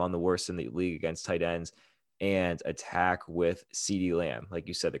 Eagles are among the worst in the league against tight ends, and attack with CeeDee Lamb. Like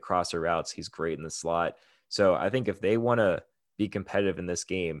you said, the crosser routes, he's great in the slot. So I think if they want to be competitive in this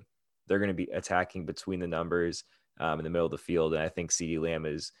game, they're going to be attacking between the numbers in the middle of the field. And I think CeeDee Lamb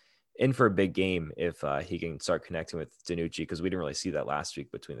is in for a big game if he can start connecting with DiNucci, because we didn't really see that last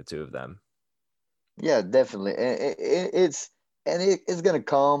week between the two of them. Yeah, definitely. It's going to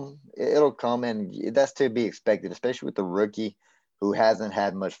come. It'll come, and that's to be expected, especially with the rookie who hasn't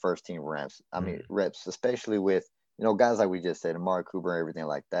had much first team reps. Reps, especially with, guys like we just said, Amari Cooper and everything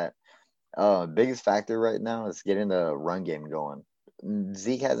like that. Biggest factor right now is getting the run game going.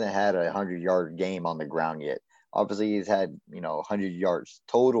 Zeke hasn't had a 100-yard game on the ground yet. Obviously, he's had 100 yards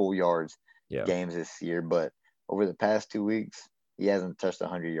total yards games this year, but over the past 2 weeks, he hasn't touched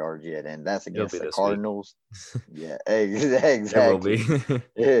 100 yards yet, and that's against the Cardinals. Yeah, exactly.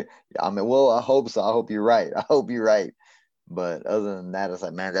 Yeah, I hope so. I hope you're right. But other than that, it's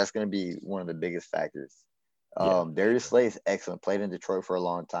like, man, that's going to be one of the biggest factors. Darius Slay is excellent. Played in Detroit for a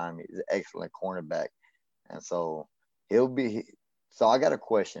long time. He's an excellent cornerback, and so he'll be. So I got a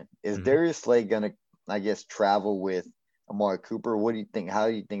question: is Darius Slay gonna, I guess, travel with Amari Cooper? What do you think? How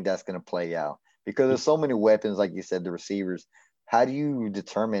do you think that's gonna play out? Because there's so many weapons, like you said, the receivers. How do you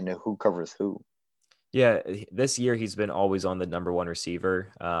determine who covers who? Yeah, this year he's been always on the number one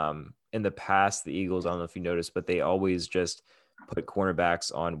receiver. In the past, the Eagles, I don't know if you noticed, but they always just put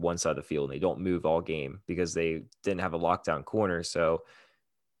cornerbacks on one side of the field and they don't move all game because they didn't have a lockdown corner. So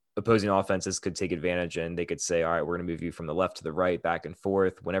opposing offenses could take advantage and they could say, all right, we're going to move you from the left to the right, back and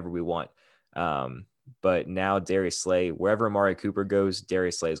forth, whenever we want. But now Darius Slay, wherever Amari Cooper goes,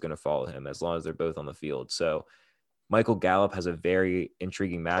 Darius Slay is going to follow him as long as they're both on the field. So Michael Gallup has a very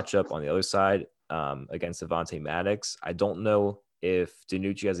intriguing matchup on the other side against Avonte Maddox. I don't know if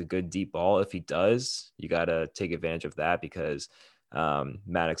DiNucci has a good deep ball. If he does, you got to take advantage of that because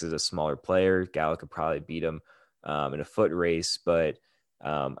Maddox is a smaller player. Gallup could probably beat him in a foot race, but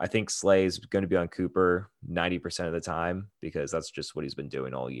I think Slay is going to be on Cooper 90% of the time because that's just what he's been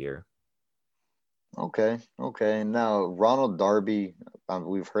doing all year. Okay. Now, Ronald Darby,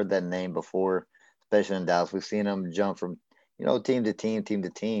 we've heard that name before, especially in Dallas. We've seen him jump from, team to team.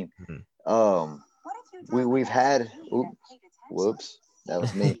 Mm-hmm. We've had, whoops, that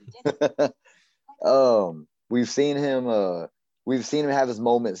was me. We've seen him have his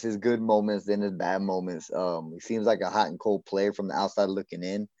moments, his good moments, then his bad moments. He seems like a hot and cold player from the outside looking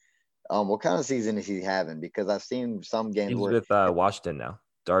in. What kind of season is he having? Because I've seen some games he's with Washington now.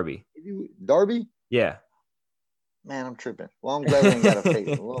 Darby. Darby? Yeah. Man, I'm tripping. Well, I'm glad we ain't got a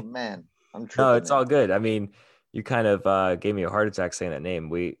face. Well, man, I'm tripping. No, it's all good. I mean, you kind of gave me a heart attack saying that name.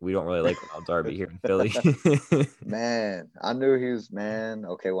 We don't really like Ronald Darby here in Philly. Man, I knew he was, man.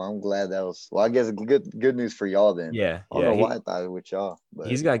 Okay, well, I'm glad that was, well, I guess good news for y'all then. Yeah. I don't know why I thought it with y'all. But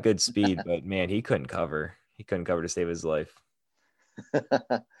he's got good speed, but man, he couldn't cover. He couldn't cover to save his life.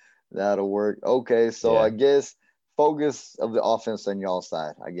 That'll work. Okay, so I guess focus of the offense on y'all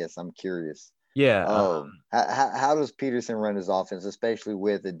side. I guess I'm curious. Yeah. How does Peterson run his offense, especially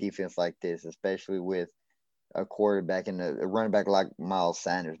with a defense like this, especially with a quarterback and a running back like Miles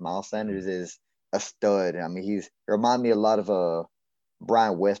Sanders? Miles Sanders is a stud. I mean, he reminds me a lot of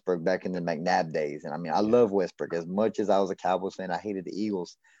Brian Westbrook back in the McNabb days. And I mean, I love Westbrook. As much as I was a Cowboys fan, I hated the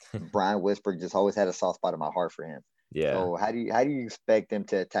Eagles. Brian Westbrook just always had a soft spot in my heart for him. Yeah. So how do you expect them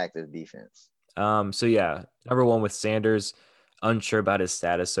to attack this defense? So yeah, number one with Sanders, unsure about his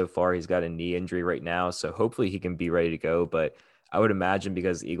status so far. He's got a knee injury right now, so hopefully he can be ready to go. But I would imagine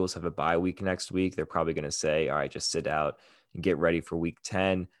because the Eagles have a bye week next week, they're probably going to say, all right, just sit out and get ready for week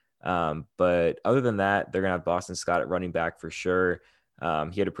 10. But other than that, they're going to have Boston Scott at running back for sure.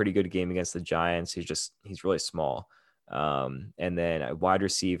 He had a pretty good game against the Giants. He's really small. And then a wide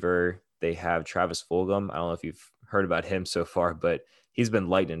receiver, they have Travis Fulgham. I don't know if you've heard about him so far, but he's been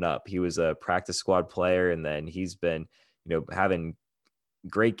lighting up. He was a practice squad player, and then he's been, having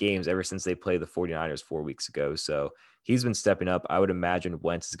great games ever since they played the 49ers 4 weeks ago. So he's been stepping up. I would imagine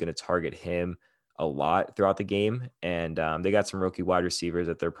Wentz is going to target him a lot throughout the game. And they got some rookie wide receivers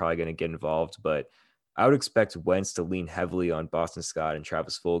that they're probably going to get involved. But I would expect Wentz to lean heavily on Boston Scott and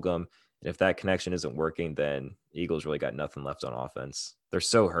Travis Fulgham. And if that connection isn't working, then Eagles really got nothing left on offense. They're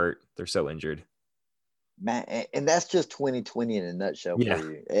so hurt. They're so injured. Man, and that's just 2020 in a nutshell for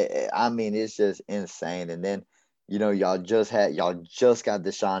you. I mean, it's just insane. And then, y'all just got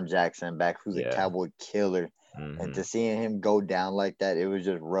Deshaun Jackson back, who's a Cowboy killer. Mm-hmm. And to seeing him go down like that, it was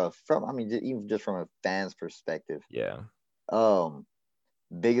just rough. Even just from a fan's perspective. Yeah.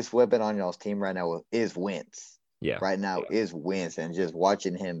 Biggest weapon on y'all's team right now is Wentz. Yeah. Right now is Wentz, and just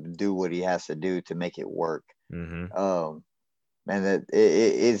watching him do what he has to do to make it work. Mm-hmm. Man, that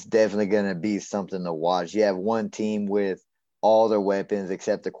it's definitely going to be something to watch. You have one team with all their weapons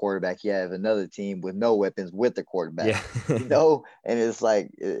except the quarterback. You have another team with no weapons with the quarterback. Yeah. And it's like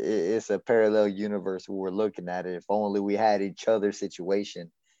it's a parallel universe where we're looking at it. If only we had each other's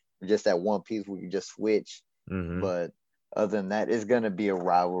situation, just that one piece we could just switch. Mm-hmm. But other than that, it's going to be a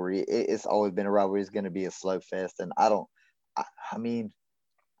rivalry. It's always been a rivalry. It's going to be a slugfest. And I don't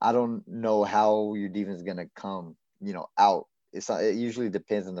know how your defense is going to come, out. It usually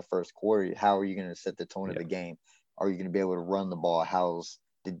depends on the first quarter. How are you going to set the tone of the game? Are you going to be able to run the ball? How's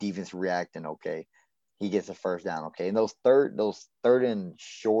the defense reacting? Okay, he gets a first down. Okay, and those third and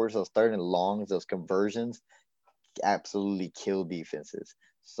shorts, those third and longs, those conversions, absolutely kill defenses.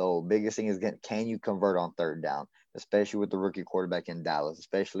 So biggest thing is, can you convert on third down, especially with the rookie quarterback in Dallas,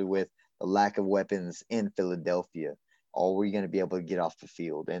 especially with the lack of weapons in Philadelphia? Are we going to be able to get off the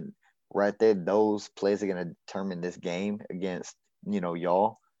field? And right there, those plays are going to determine this game against,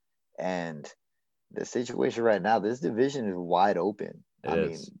 y'all. And the situation right now, this division is wide open. I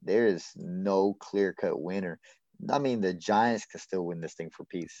mean, there is no clear-cut winner. I mean, the Giants could still win this thing for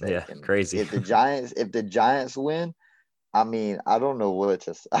Pete's sake. Yeah, crazy. If the Giants win, I mean, I don't know what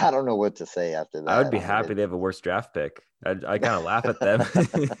to say after that. I would be happy they have a worse draft pick. I kind of laugh at them.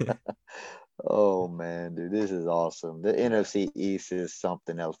 Oh man, dude, this is awesome. The NFC East is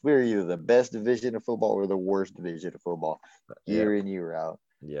something else. We're either the best division of football or the worst division of football, year in, year out.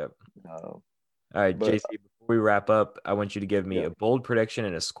 Yep. Um, All right, but JC, before we wrap up, I want you to give me yeah. a bold prediction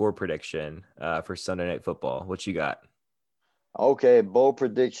and a score prediction for Sunday Night Football. What you got? Okay, bold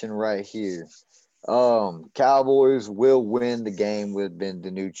prediction right here. Cowboys will win the game with Ben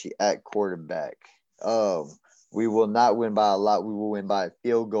DiNucci at quarterback. We will not win by a lot. We will win by a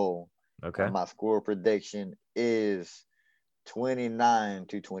field goal. Okay. My score prediction is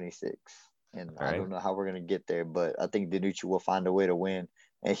 29-26. And I don't know how we're going to get there, but I think DiNucci will find a way to win.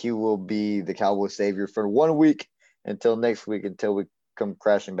 And he will be the Cowboys savior for 1 week until next week, until we come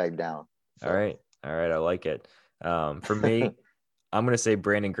crashing back down. So. All right. I like it. For me, I'm going to say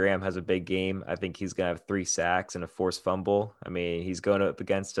Brandon Graham has a big game. I think he's going to have 3 sacks and a forced fumble. I mean, he's going up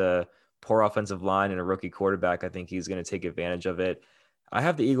against a poor offensive line and a rookie quarterback. I think he's going to take advantage of it. I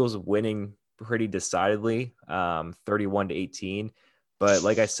have the Eagles winning pretty decidedly, 31-18. But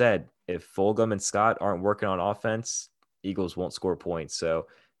like I said, if Fulgham and Scott aren't working on offense, Eagles won't score points. So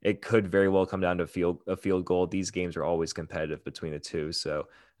it could very well come down to a field goal. These games are always competitive between the two. So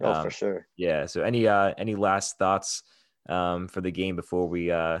for sure. Yeah. So any last thoughts for the game before we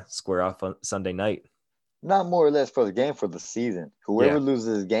square off on Sunday night? Not more or less for the game, for the season. Whoever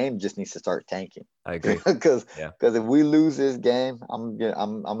loses this game just needs to start tanking. I agree. Because if we lose this game, I'm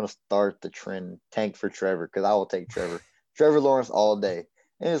gonna start the trend, tank for Trevor, because I will take Trevor. Trevor Lawrence all day.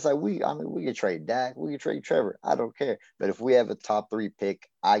 And it's like we could trade Dak, we could trade Trevor. I don't care. But if we have a top 3 pick,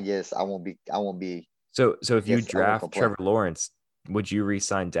 I guess I won't be. So if you draft Trevor Lawrence, would you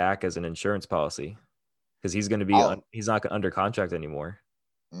re-sign Dak as an insurance policy? Because he's going to be he's not under contract anymore.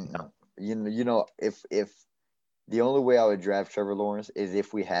 No. You know, if the only way I would draft Trevor Lawrence is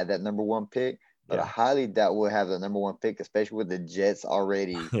if we had that number 1 pick, but I highly doubt we'll have the number 1 pick, especially with the Jets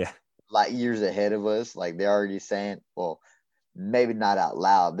already light years ahead of us. Like they're already saying, well, maybe not out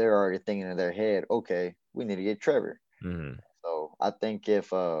loud, they're already thinking in their head, okay, we need to get Trevor. Mm-hmm. So I think if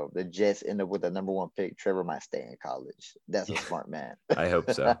the Jets end up with the number 1 pick, Trevor might stay in college. That's a smart man. I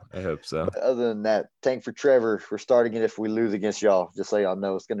hope so. But other than that, tank for Trevor. We're starting it if we lose against y'all. Just so y'all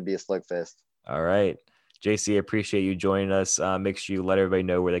know, it's going to be a slugfest. All right. JC, appreciate you joining us. Make sure you let everybody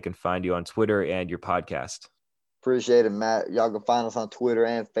know where they can find you on Twitter and your podcast. Appreciate it, Matt. Y'all can find us on Twitter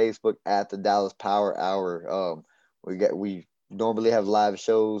and Facebook at the Dallas Power Hour. We normally have live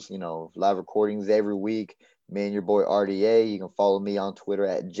shows, live recordings every week. Me and your boy RDA. You can follow me on Twitter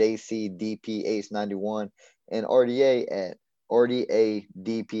at JCDPH91 and RDA at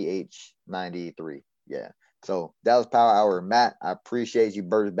RDADPH93. Yeah. So Dallas Power Hour. Matt, I appreciate you,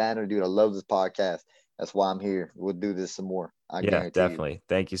 Birds Banner. Dude, I love this podcast. That's why I'm here. We'll do this some more. I guarantee definitely. You.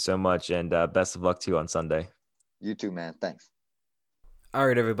 Thank you so much. And best of luck to you on Sunday. You too, man. Thanks. All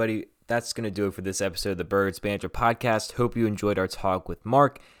right, everybody. That's going to do it for this episode of the Birds Banter podcast. Hope you enjoyed our talk with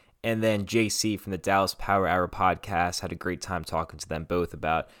Mark. And then JC from the Dallas Power Hour podcast. Had a great time talking to them both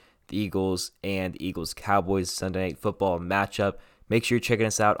about the Eagles and the Eagles-Cowboys Sunday Night Football matchup. Make sure you're checking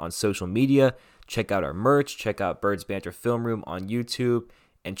us out on social media. Check out our merch. Check out Birds Banter Film Room on YouTube.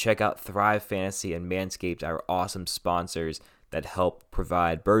 And check out Thrive Fantasy and Manscaped, our awesome sponsors that help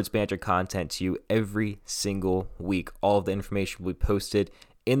provide Birds Banter content to you every single week. All of the information will be posted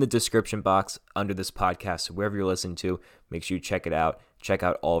in the description box under this podcast. So wherever you're listening to, make sure you check it out. Check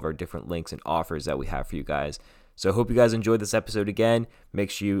out all of our different links and offers that we have for you guys. So I hope you guys enjoyed this episode again.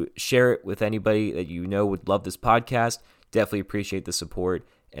 Make sure you share it with anybody that you know would love this podcast. Definitely appreciate the support.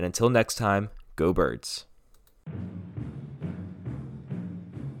 And until next time, go Birds.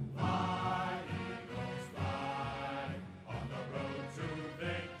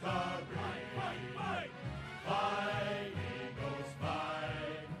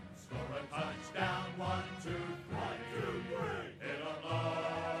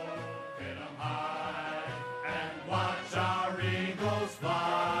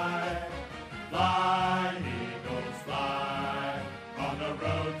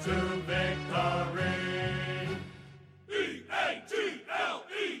 To victory.